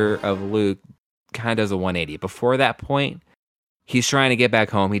character of Luke kind of does a 180. Before that point, he's trying to get back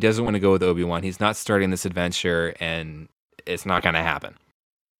home. He doesn't want to go with Obi-Wan. He's not starting this adventure, and it's not going to happen.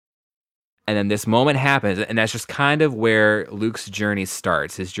 And then this moment happens, and that's just kind of where Luke's journey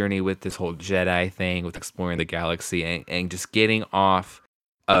starts. His journey with this whole Jedi thing, with exploring the galaxy, and just getting off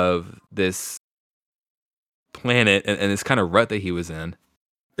of this planet and this kind of rut that he was in.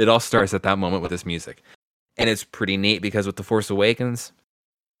 It all starts at that moment with this music. And it's pretty neat because with The Force Awakens,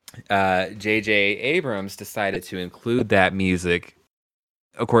 J.J. Abrams decided to include that music,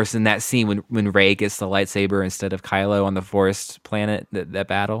 of course, in that scene when Rey gets the lightsaber instead of Kylo on the forest planet, that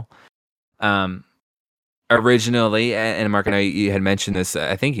battle. Originally, and Mark, I know you had mentioned this,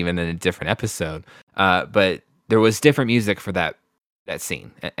 I think even in a different episode, but there was different music for that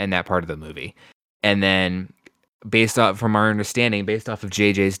scene and that part of the movie. And then from our understanding, based off of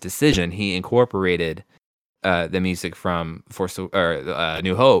JJ's decision, he incorporated the music from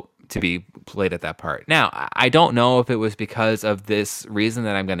New Hope to be played at that part. Now, I don't know if it was because of this reason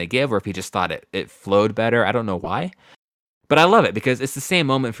that I'm going to give, or if he just thought it flowed better. I don't know why. But I love it because it's the same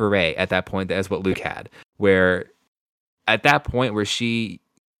moment for Rey at that point as what Luke had, where at that point where she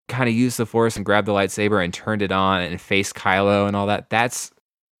kind of used the Force and grabbed the lightsaber and turned it on and faced Kylo and all that, that's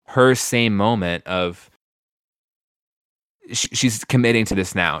her same moment of she's committing to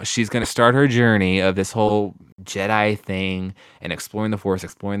this now. She's going to start her journey of this whole Jedi thing and exploring the Force,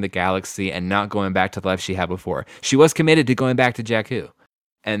 exploring the galaxy, and not going back to the life she had before. She was committed to going back to Jakku,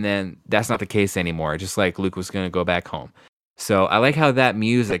 and then that's not the case anymore, just like Luke was going to go back home. So I like how that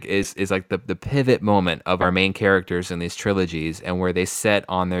music is like the pivot moment of our main characters in these trilogies and where they set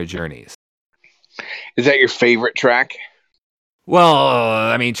on their journeys. Is that your favorite track? Well,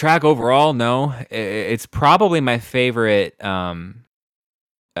 I mean, track overall, no. It's probably my favorite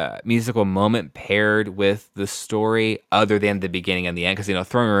musical moment paired with the story, other than the beginning and the end. Because,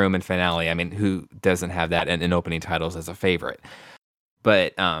 Throne Room and finale, I mean, who doesn't have that in opening titles as a favorite?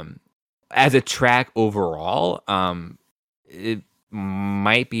 But as a track overall, it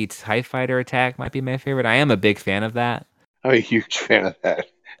might be TIE Fighter Attack might be my favorite. I am a big fan of that. I'm a huge fan of that.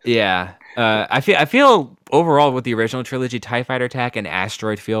 Yeah. I feel overall with the original trilogy, TIE Fighter Attack and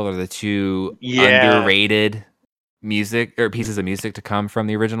Asteroid Field are the two underrated music or pieces of music to come from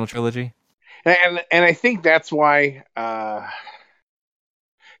the original trilogy. And I think that's why,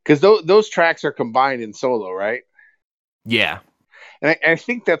 because those tracks are combined in Solo, right? Yeah. And I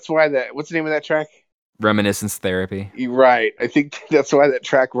think that's why what's the name of that track? Reminiscence Therapy. You're right. I think that's why that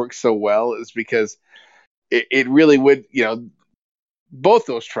track works so well, is because it really would, both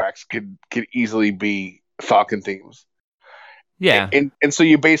those tracks could easily be Falcon themes. Yeah. And so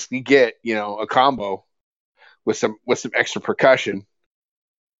you basically get, a combo with some extra percussion.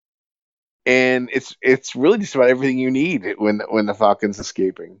 And it's really just about everything you need when the Falcon's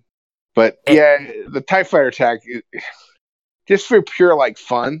escaping. But the TIE Fighter Attack, just for pure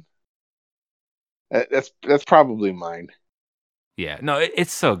fun, that's probably mine. Yeah, no,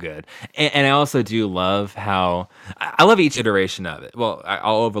 it's so good, and I also do love how I love each iteration of it. Well,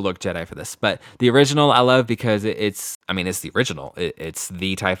 I'll overlook Jedi for this, but the original I love because it's the original. It's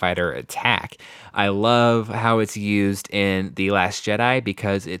the TIE Fighter Attack. I love how it's used in The Last Jedi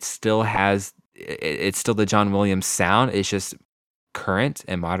because it still has it's still the John Williams sound. It's just current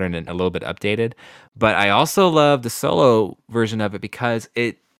and modern and a little bit updated. But I also love the Solo version of it because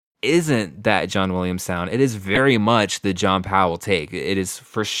it isn't that John Williams sound. It is very much the John Powell take. It is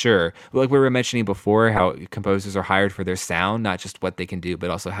for sure. Like we were mentioning before, how composers are hired for their sound, not just what they can do,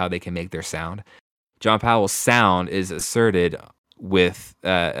 but also how they can make their sound. John Powell's sound is asserted with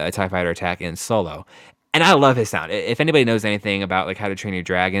a TIE Fighter Attack in Solo. And I love his sound. If anybody knows anything about How to Train Your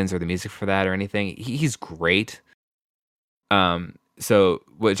Dragons or the music for that or anything, he's great. So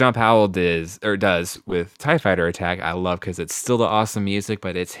what John Powell does with TIE Fighter Attack, I love because it's still the awesome music,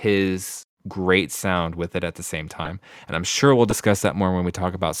 but it's his great sound with it at the same time. And I'm sure we'll discuss that more when we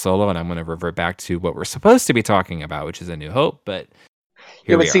talk about Solo, and I'm going to revert back to what we're supposed to be talking about, which is A New Hope. But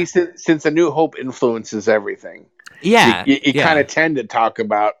since A New Hope influences everything, yeah, you kind of tend to talk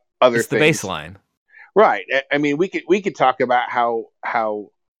about other it's the things. baseline. Right. I mean, we could talk about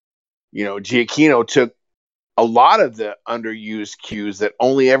how Giacchino took a lot of the underused cues that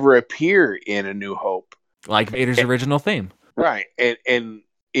only ever appear in A New Hope, like Vader's original theme. Right, and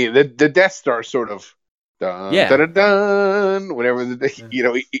the Death Star sort of dun, Yeah. dun, dun, dun, whatever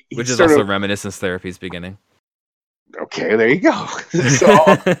which is also Reminiscence Therapy's beginning. Okay, there you go.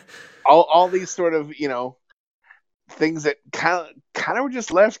 So all these sort of things that kind of were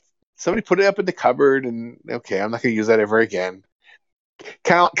just left. Somebody put it up in the cupboard, and okay, I'm not going to use that ever again.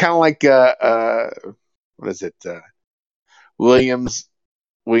 Kind of like what is it? Williams'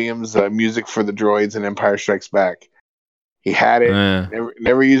 music for the droids in Empire Strikes Back. He had it,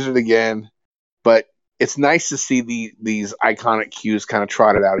 never used it again. But it's nice to see these iconic cues kind of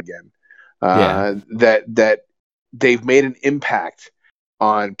trotted out again. That they've made an impact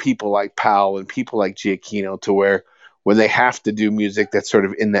on people like Powell and people like Giacchino, to where when they have to do music that's sort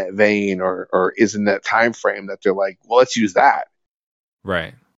of in that vein or is in that time frame, that they're like, well, let's use that.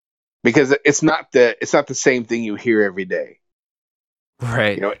 Right. Because it's not the same thing you hear every day.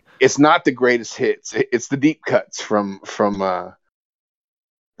 Right. It's not the greatest hits. It's the deep cuts from A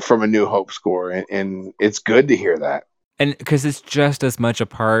New Hope score, and it's good to hear that. And because it's just as much a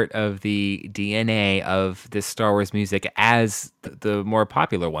part of the DNA of this Star Wars music as the more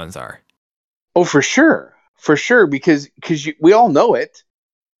popular ones are. Oh, for sure, because we all know it.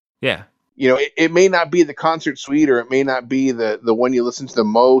 Yeah. It may not be the concert suite, or it may not be the one you listen to the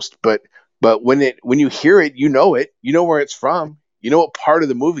most, but when you hear it, you know where it's from. You know what part of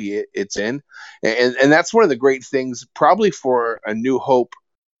the movie it's in, and that's one of the great things, probably for A New Hope.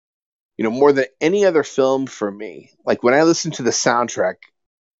 More than any other film for me, like when I listen to the soundtrack,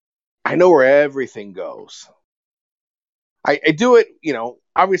 I know where everything goes. I do it,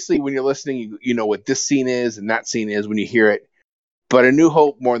 obviously when you're listening, you know what this scene is and that scene is when you hear it. But A New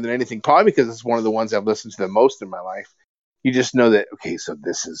Hope, more than anything, probably because it's one of the ones I've listened to the most in my life, you just know that, okay, so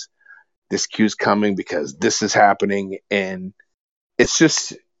this cue's coming because this is happening, and it's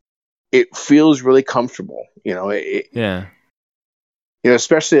just, it feels really comfortable, Yeah.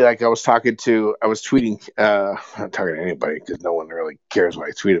 Especially like I was tweeting, I'm not talking to anybody because no one really cares what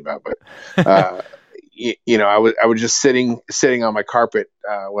I tweet about, but, I was just sitting on my carpet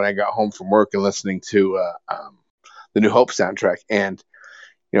when I got home from work and listening to the New Hope soundtrack. And,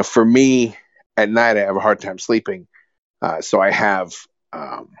 for me at night, I have a hard time sleeping. So I have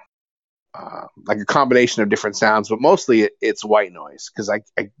like a combination of different sounds, but mostly it's white noise, because I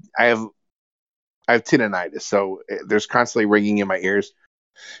have tinnitus, so there's constantly ringing in my ears.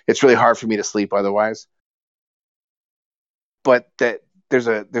 It's really hard for me to sleep otherwise. But that there's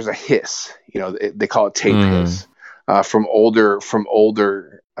a hiss, they call it tape hiss, from older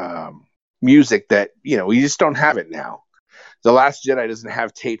music that we just don't have it now. The Last Jedi doesn't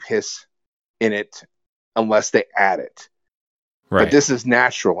have tape hiss in it unless they add it. Right. But this is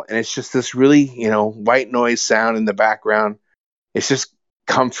natural, and it's just this really white noise sound in the background. It's just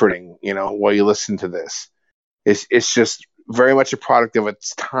comforting, while you listen to this. It's just very much a product of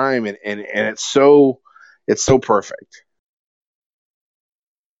its time, and it's so perfect.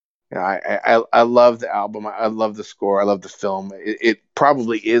 I love the album. I love the score. I love the film. It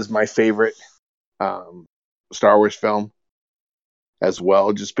probably is my favorite Star Wars film as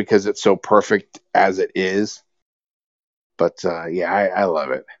well, just because it's so perfect as it is. But I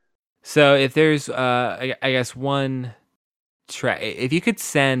love it. So if there's I guess one track, if you could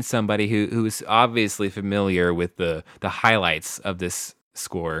send somebody who's obviously familiar with the highlights of this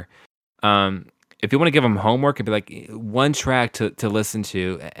score, if you want to give them homework, it'd be like one track to listen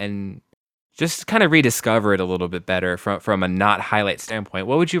to and just kind of rediscover it a little bit better from a not highlight standpoint.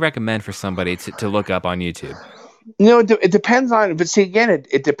 What would you recommend for somebody to look up on YouTube? It depends on, but see, again,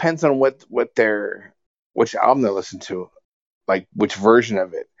 it depends on which album they listen to, like which version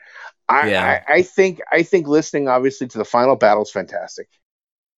of it. I think listening obviously to the Final Battle is fantastic,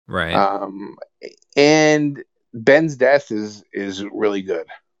 right? And Ben's death is really good.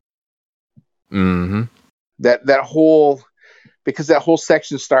 Mm-hmm. That whole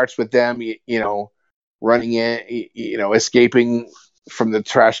section starts with them, running in, escaping from the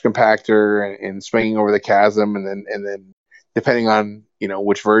trash compactor and swinging over the chasm, and then depending on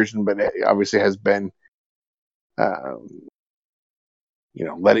which version, but it obviously has been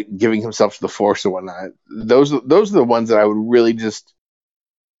giving himself to the Force and whatnot. Those are the ones that I would really just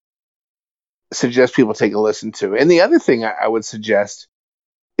suggest people take a listen to. And the other thing I would suggest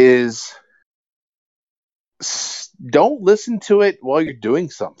is don't listen to it while you're doing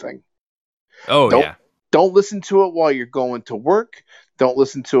something. Don't listen to it while you're going to work. Don't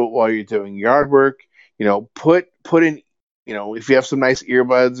listen to it while you're doing yard work. Put an if you have some nice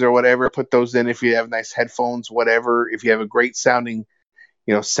earbuds or whatever, put those in. If you have nice headphones, whatever. If you have a great sounding,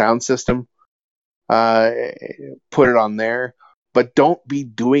 sound system, put it on there. But don't be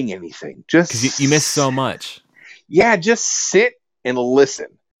doing anything. Just because you miss so much. Yeah, just sit and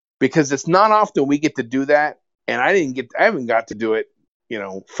listen, because it's not often we get to do that, and I haven't got to do it,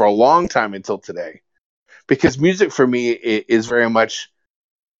 for a long time until today, because music for me is very much,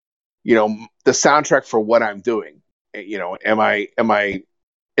 the soundtrack for what I'm doing. Am I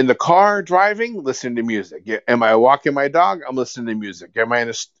in the car driving, listening to music? Am I walking my dog? I'm listening to music. Am I in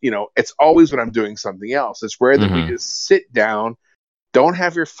it's always when I'm doing something else. It's rare that we just sit down, don't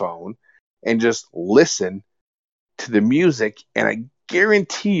have your phone, and just listen to the music, and I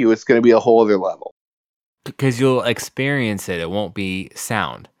guarantee you it's going to be a whole other level. Because you'll experience it. It won't be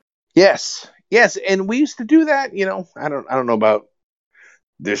sound. Yes. And we used to do that, I don't know about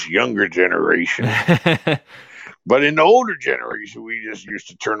this younger generation, but in the older generation, we just used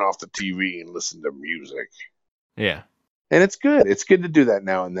to turn off the TV and listen to music. Yeah. And it's good. It's good to do that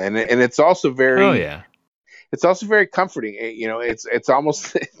now and then. And it's also very, oh yeah, it's also very comforting. It's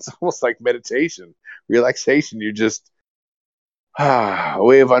almost like meditation, relaxation. You're just a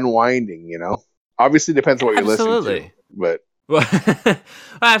way of unwinding, Obviously depends on what you're listening to, but well,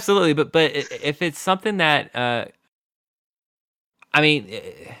 absolutely. But if it's something that,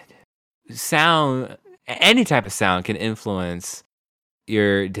 sound, any type of sound can influence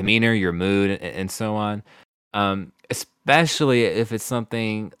your demeanor, your mood, and so on. Especially if it's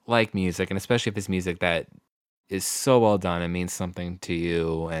something like music, and especially if it's music that is so well done and means something to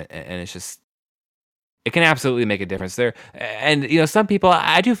you, and it's just, it can absolutely make a difference there. And some people,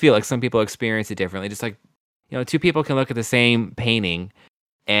 I do feel like some people experience it differently. Just like, two people can look at the same painting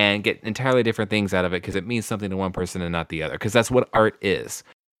and get entirely different things out of it because it means something to one person and not the other. Because that's what art is,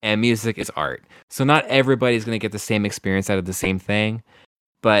 and music is art. So not everybody's going to get the same experience out of the same thing.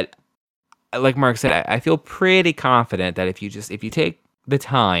 But like Mark said, I feel pretty confident that if you take the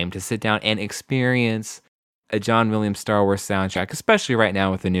time to sit down and experience a John Williams Star Wars soundtrack, especially right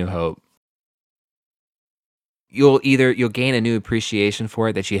now with A New Hope, you'll gain a new appreciation for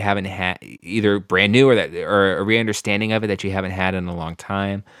it that you haven't had, either brand new or a re-understanding of it that you haven't had in a long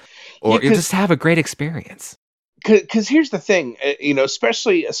time, or you'll just have a great experience. Because here's the thing,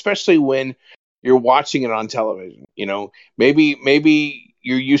 especially when you're watching it on television, maybe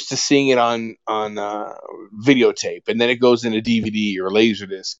you're used to seeing it on videotape, and then it goes into DVD or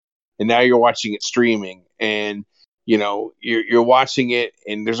Laserdisc, and now you're watching it streaming, and you're watching it,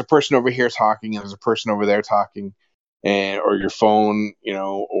 and there's a person over here talking, and there's a person over there talking, or your phone,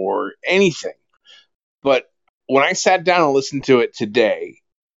 or anything. But when I sat down and listened to it today,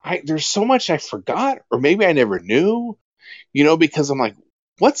 there's so much I forgot, or maybe I never knew, because I'm like,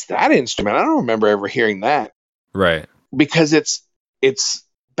 what's that instrument? I don't remember ever hearing that. Right. Because it's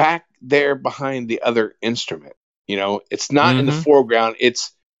back there behind the other instrument. It's not in the foreground.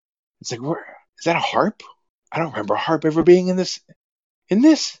 It's like, where is that, a harp? I don't remember a harp ever being in this. And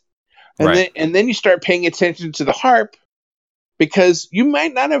right. then you start paying attention to the harp, because you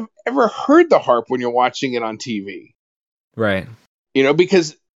might not have ever heard the harp when you're watching it on TV. Right.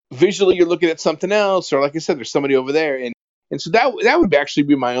 Because visually you're looking at something else, or like I said, there's somebody over there, and so that would actually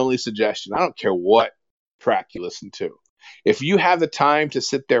be my only suggestion. I don't care what track you listen to. If you have the time to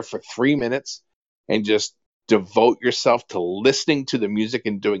sit there for 3 minutes and just devote yourself to listening to the music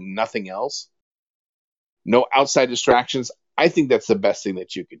and doing nothing else, no outside distractions, I think that's the best thing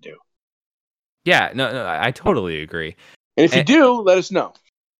that you could do. Yeah, no, I totally agree. And if you do, let us know.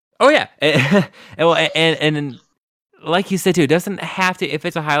 Oh yeah, and like you said too, it doesn't have to. If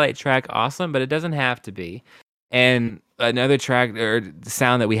it's a highlight track, awesome, but it doesn't have to be. And another track or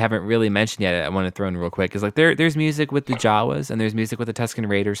sound that we haven't really mentioned yet, I want to throw in real quick, is like there's music with the Jawas, and there's music with the Tusken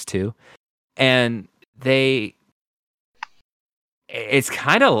Raiders too, and it's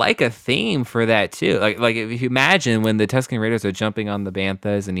kind of like a theme for that too. Like if you imagine when the Tusken Raiders are jumping on the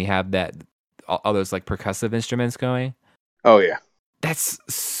banthas, and you have that all those like percussive instruments going. Oh yeah, that's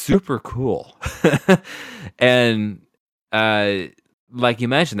super cool. And like you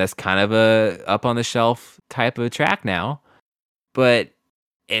mentioned, that's kind of a up on the shelf type of track now, but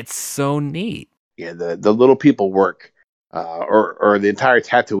it's so neat. Yeah, the Little People work, or the entire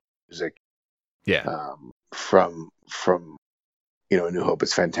Tatooine music. Yeah. From A New Hope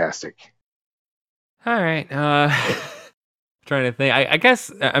is fantastic. All right. Trying to think. I guess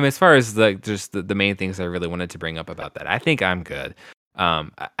as far as just the main things I really wanted to bring up about that, I think I'm good.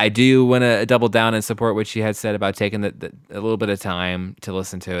 I do want to double down and support what she had said about taking a little bit of time to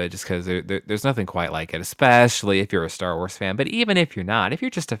listen to it, just because there's nothing quite like it, especially if you're a Star Wars fan. But even if you're not, if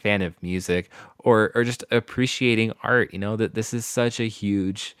you're just a fan of music or just appreciating art, that this is such a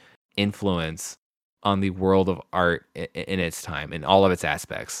huge influence on the world of art in its time, in all of its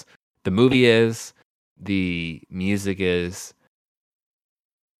aspects. The movie is, the music is.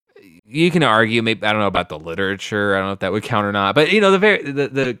 You can argue, maybe I don't know about the literature. I don't know if that would count or not. But like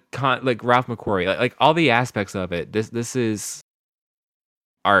Ralph McQuarrie, like all the aspects of it. This is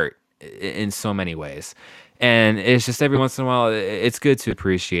art in so many ways, and it's just every once in a while, it's good to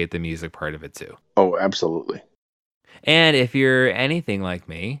appreciate the music part of it too. Oh, absolutely. And if you're anything like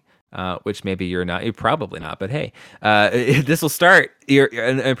me, which maybe you're not, you're probably not, but hey, this will start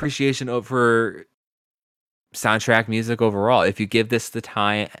an appreciation for soundtrack music overall. If you give this the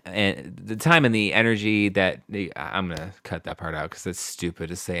time and the energy that I'm gonna cut that part out because it's stupid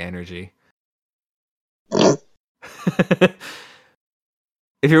to say energy.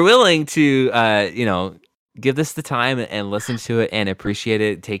 If you're willing to give this the time and listen to it and appreciate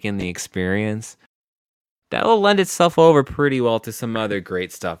it, take in the experience, that will lend itself over pretty well to some other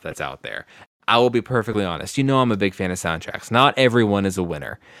great stuff that's out there. I will be perfectly honest. I'm a big fan of soundtracks. Not everyone is a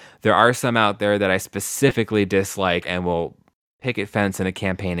winner. There are some out there that I specifically dislike and will picket fence in a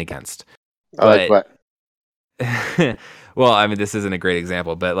campaign against. Like what? Well, I mean, this isn't a great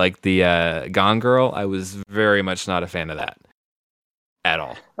example, but like the Gone Girl, I was very much not a fan of that at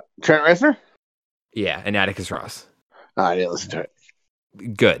all. Trent Reznor? Yeah, and Atticus Ross. I didn't listen to it.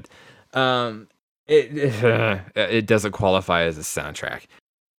 Good. It doesn't qualify as a soundtrack.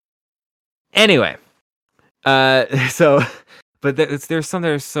 Anyway, but there's some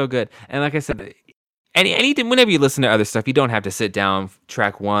that are so good, and like I said, whenever you listen to other stuff, you don't have to sit down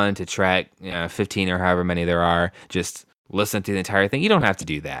track 1 to track 15 or however many there are. Just listen to the entire thing. You don't have to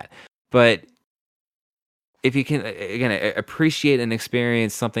do that, but if you can again appreciate and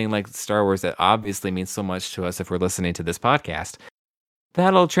experience something like Star Wars that obviously means so much to us if we're listening to this podcast,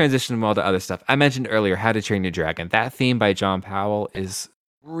 that'll transition well to other stuff. I mentioned earlier How to Train Your Dragon. That theme by John Powell is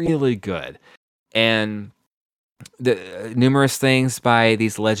really good, and the numerous things by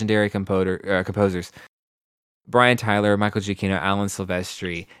these legendary composers: Brian Tyler, Michael Giacchino, Alan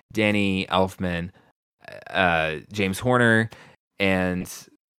Silvestri, Danny Elfman, James Horner, and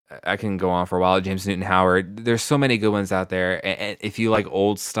I can go on for a while. James Newton Howard. There's so many good ones out there, and if you like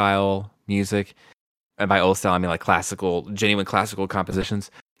old style music, and by old style I mean like genuine classical compositions,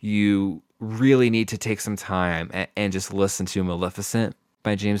 you really need to take some time and just listen to Maleficent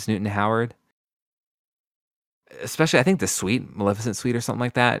by James Newton Howard. Especially, I think the suite, Maleficent Suite or something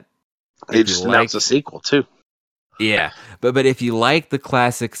like that. They just announced a sequel too. Yeah, but if you like the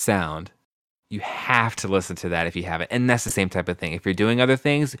classic sound, you have to listen to that if you haven't. And that's the same type of thing. If you're doing other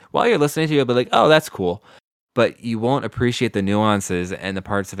things while you're listening to it, you'll be like, oh, that's cool. But you won't appreciate the nuances and the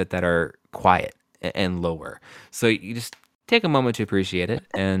parts of it that are quiet and lower. So you just take a moment to appreciate it,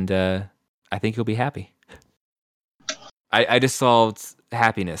 and I think you'll be happy. I just solved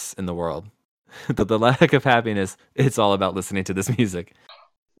happiness in the world. The lack of happiness, it's all about listening to this music.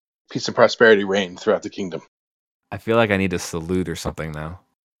 Peace and prosperity reign throughout the kingdom. I feel like I need a salute or something now.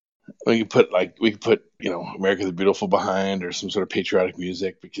 We could put America the Beautiful behind, or some sort of patriotic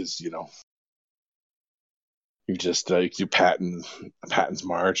music, because you just you could do Patton's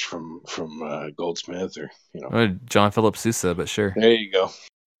March from Goldsmith, or John Philip Sousa, but sure. There you go.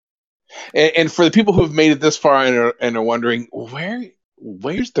 And for the people who have made it this far and are wondering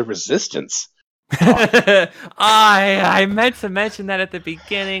where's the resistance? I meant to mention that at the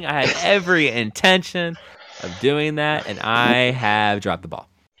beginning. I had every intention of doing that, and I have dropped the ball.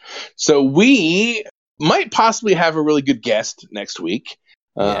 So we might possibly have a really good guest next week.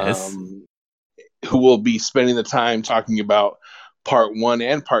 Yes. Who will be spending the time talking about part 1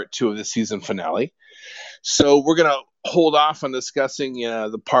 and part 2 of the season finale. So we're going to hold off on discussing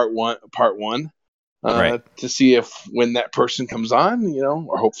the part one. Right. To see if when that person comes on,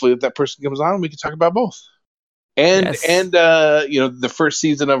 or hopefully if that person comes on, we can talk about both. And the first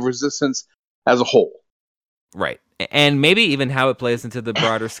season of Resistance as a whole. Right. And maybe even how it plays into the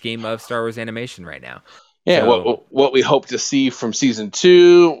broader scheme of Star Wars animation right now. Yeah, so, what we hope to see from season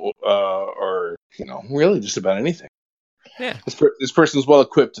 2, or really just about anything. Yeah. This person is well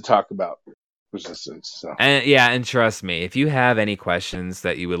equipped to talk about Resistance. So. And trust me, if you have any questions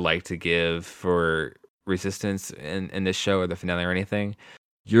that you would like to give for Resistance in this show or the finale or anything,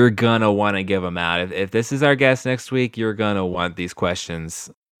 you're gonna want to give them out. If this is our guest next week, you're gonna want these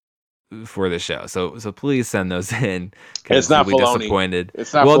questions for the show. So please send those in. It's not we'll be baloney. disappointed.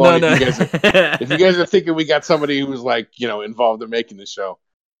 It's not baloney. No. If you guys are thinking we got somebody who's like, involved in making the show,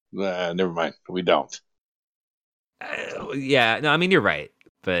 never mind. We don't. Yeah, no, I mean, you're right,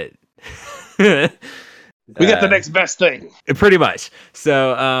 but we got the next best thing. Pretty much.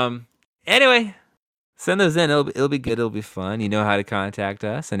 So, anyway, send those in. It'll be good. It'll be fun. You know how to contact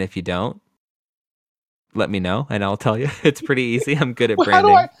us, and if you don't, let me know, and I'll tell you. It's pretty easy. I'm good at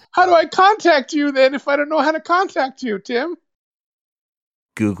branding. How do I contact you then if I don't know how to contact you, Tim?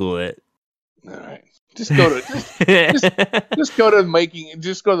 Google it. All right. Just go to just go to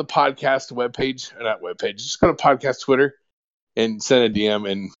the podcast webpage, or not webpage. Just go to podcast Twitter and send a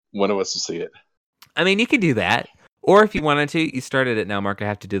DM, and one of us will see it. I mean, you could do that, or if you wanted to, you started it now, Mark. I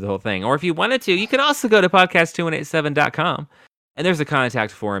have to do the whole thing. Or if you wanted to, you can also go to podcast2187.com, and there's a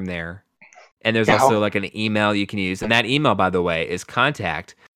contact form there, and there's also like an email you can use, and that email, by the way, is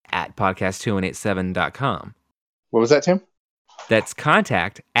contact@podcast2187.com. What was that, Tim? That's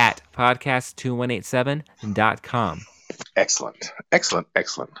contact@podcast2187.com. Excellent.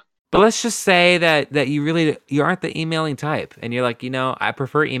 But let's just say that you aren't the emailing type, and you're like, I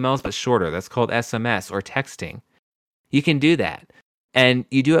prefer emails but shorter. That's called SMS or texting. You can do that, and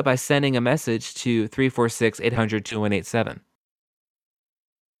you do it by sending a message to 346-800-2187.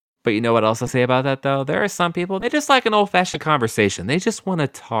 But you know what else I'll say about that, though? There are some people, they just like an old-fashioned conversation. They just want to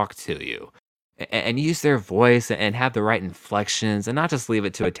talk to you. And use their voice and have the right inflections and not just leave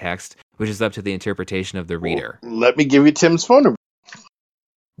it to a text, which is up to the interpretation of the reader. Well, let me give you Tim's phone number.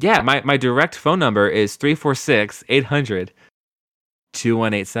 Yeah, my direct phone number is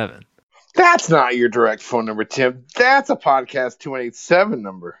 346-800-2187. That's not your direct phone number, Tim. That's a podcast 2187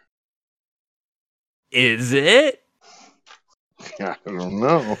 number. Is it? I don't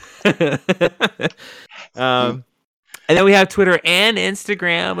know. And then we have Twitter and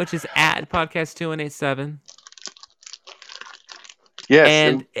Instagram, which is @podcast2187. Yes,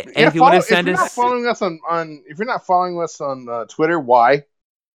 and if you want to send us, if you're not following us on Twitter, why?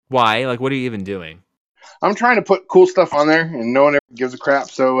 Why? Like, what are you even doing? I'm trying to put cool stuff on there, and no one ever gives a crap.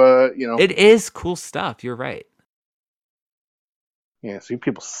 So, it is cool stuff. You're right. Yeah, so you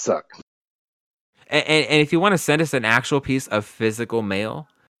people suck. And if you want to send us an actual piece of physical mail,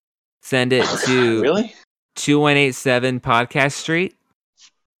 send it to really 2187 Podcast Street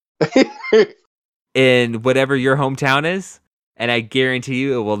in whatever your hometown is, and I guarantee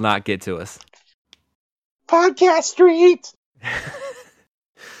you it will not get to us. Podcast Street.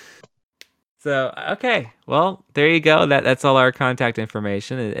 So, okay. Well, there you go. That's all our contact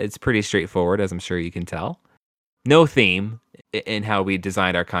information. It's pretty straightforward, as I'm sure you can tell. No theme in how we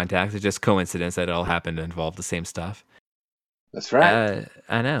designed our contacts. It's just coincidence that it all happened to involve the same stuff. That's right.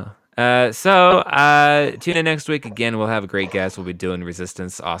 I know. So tune in next week again. We'll have a great guest. We'll be doing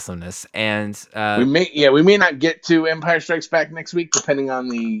Resistance Awesomeness, and we may not get to Empire Strikes Back next week, depending on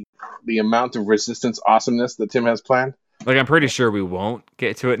the amount of Resistance Awesomeness that Tim has planned. Like, I'm pretty sure we won't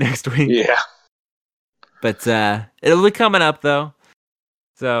get to it next week. Yeah, but it'll be coming up though.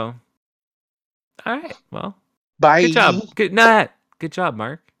 So, all right. Well, bye. Good job. Good job,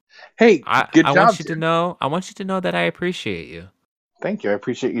 Mark. Hey, good job. I want you to know that I appreciate you. Thank you. I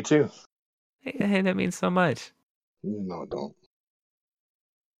appreciate you too. Hey, that means so much. No, don't.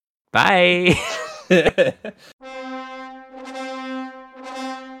 Bye.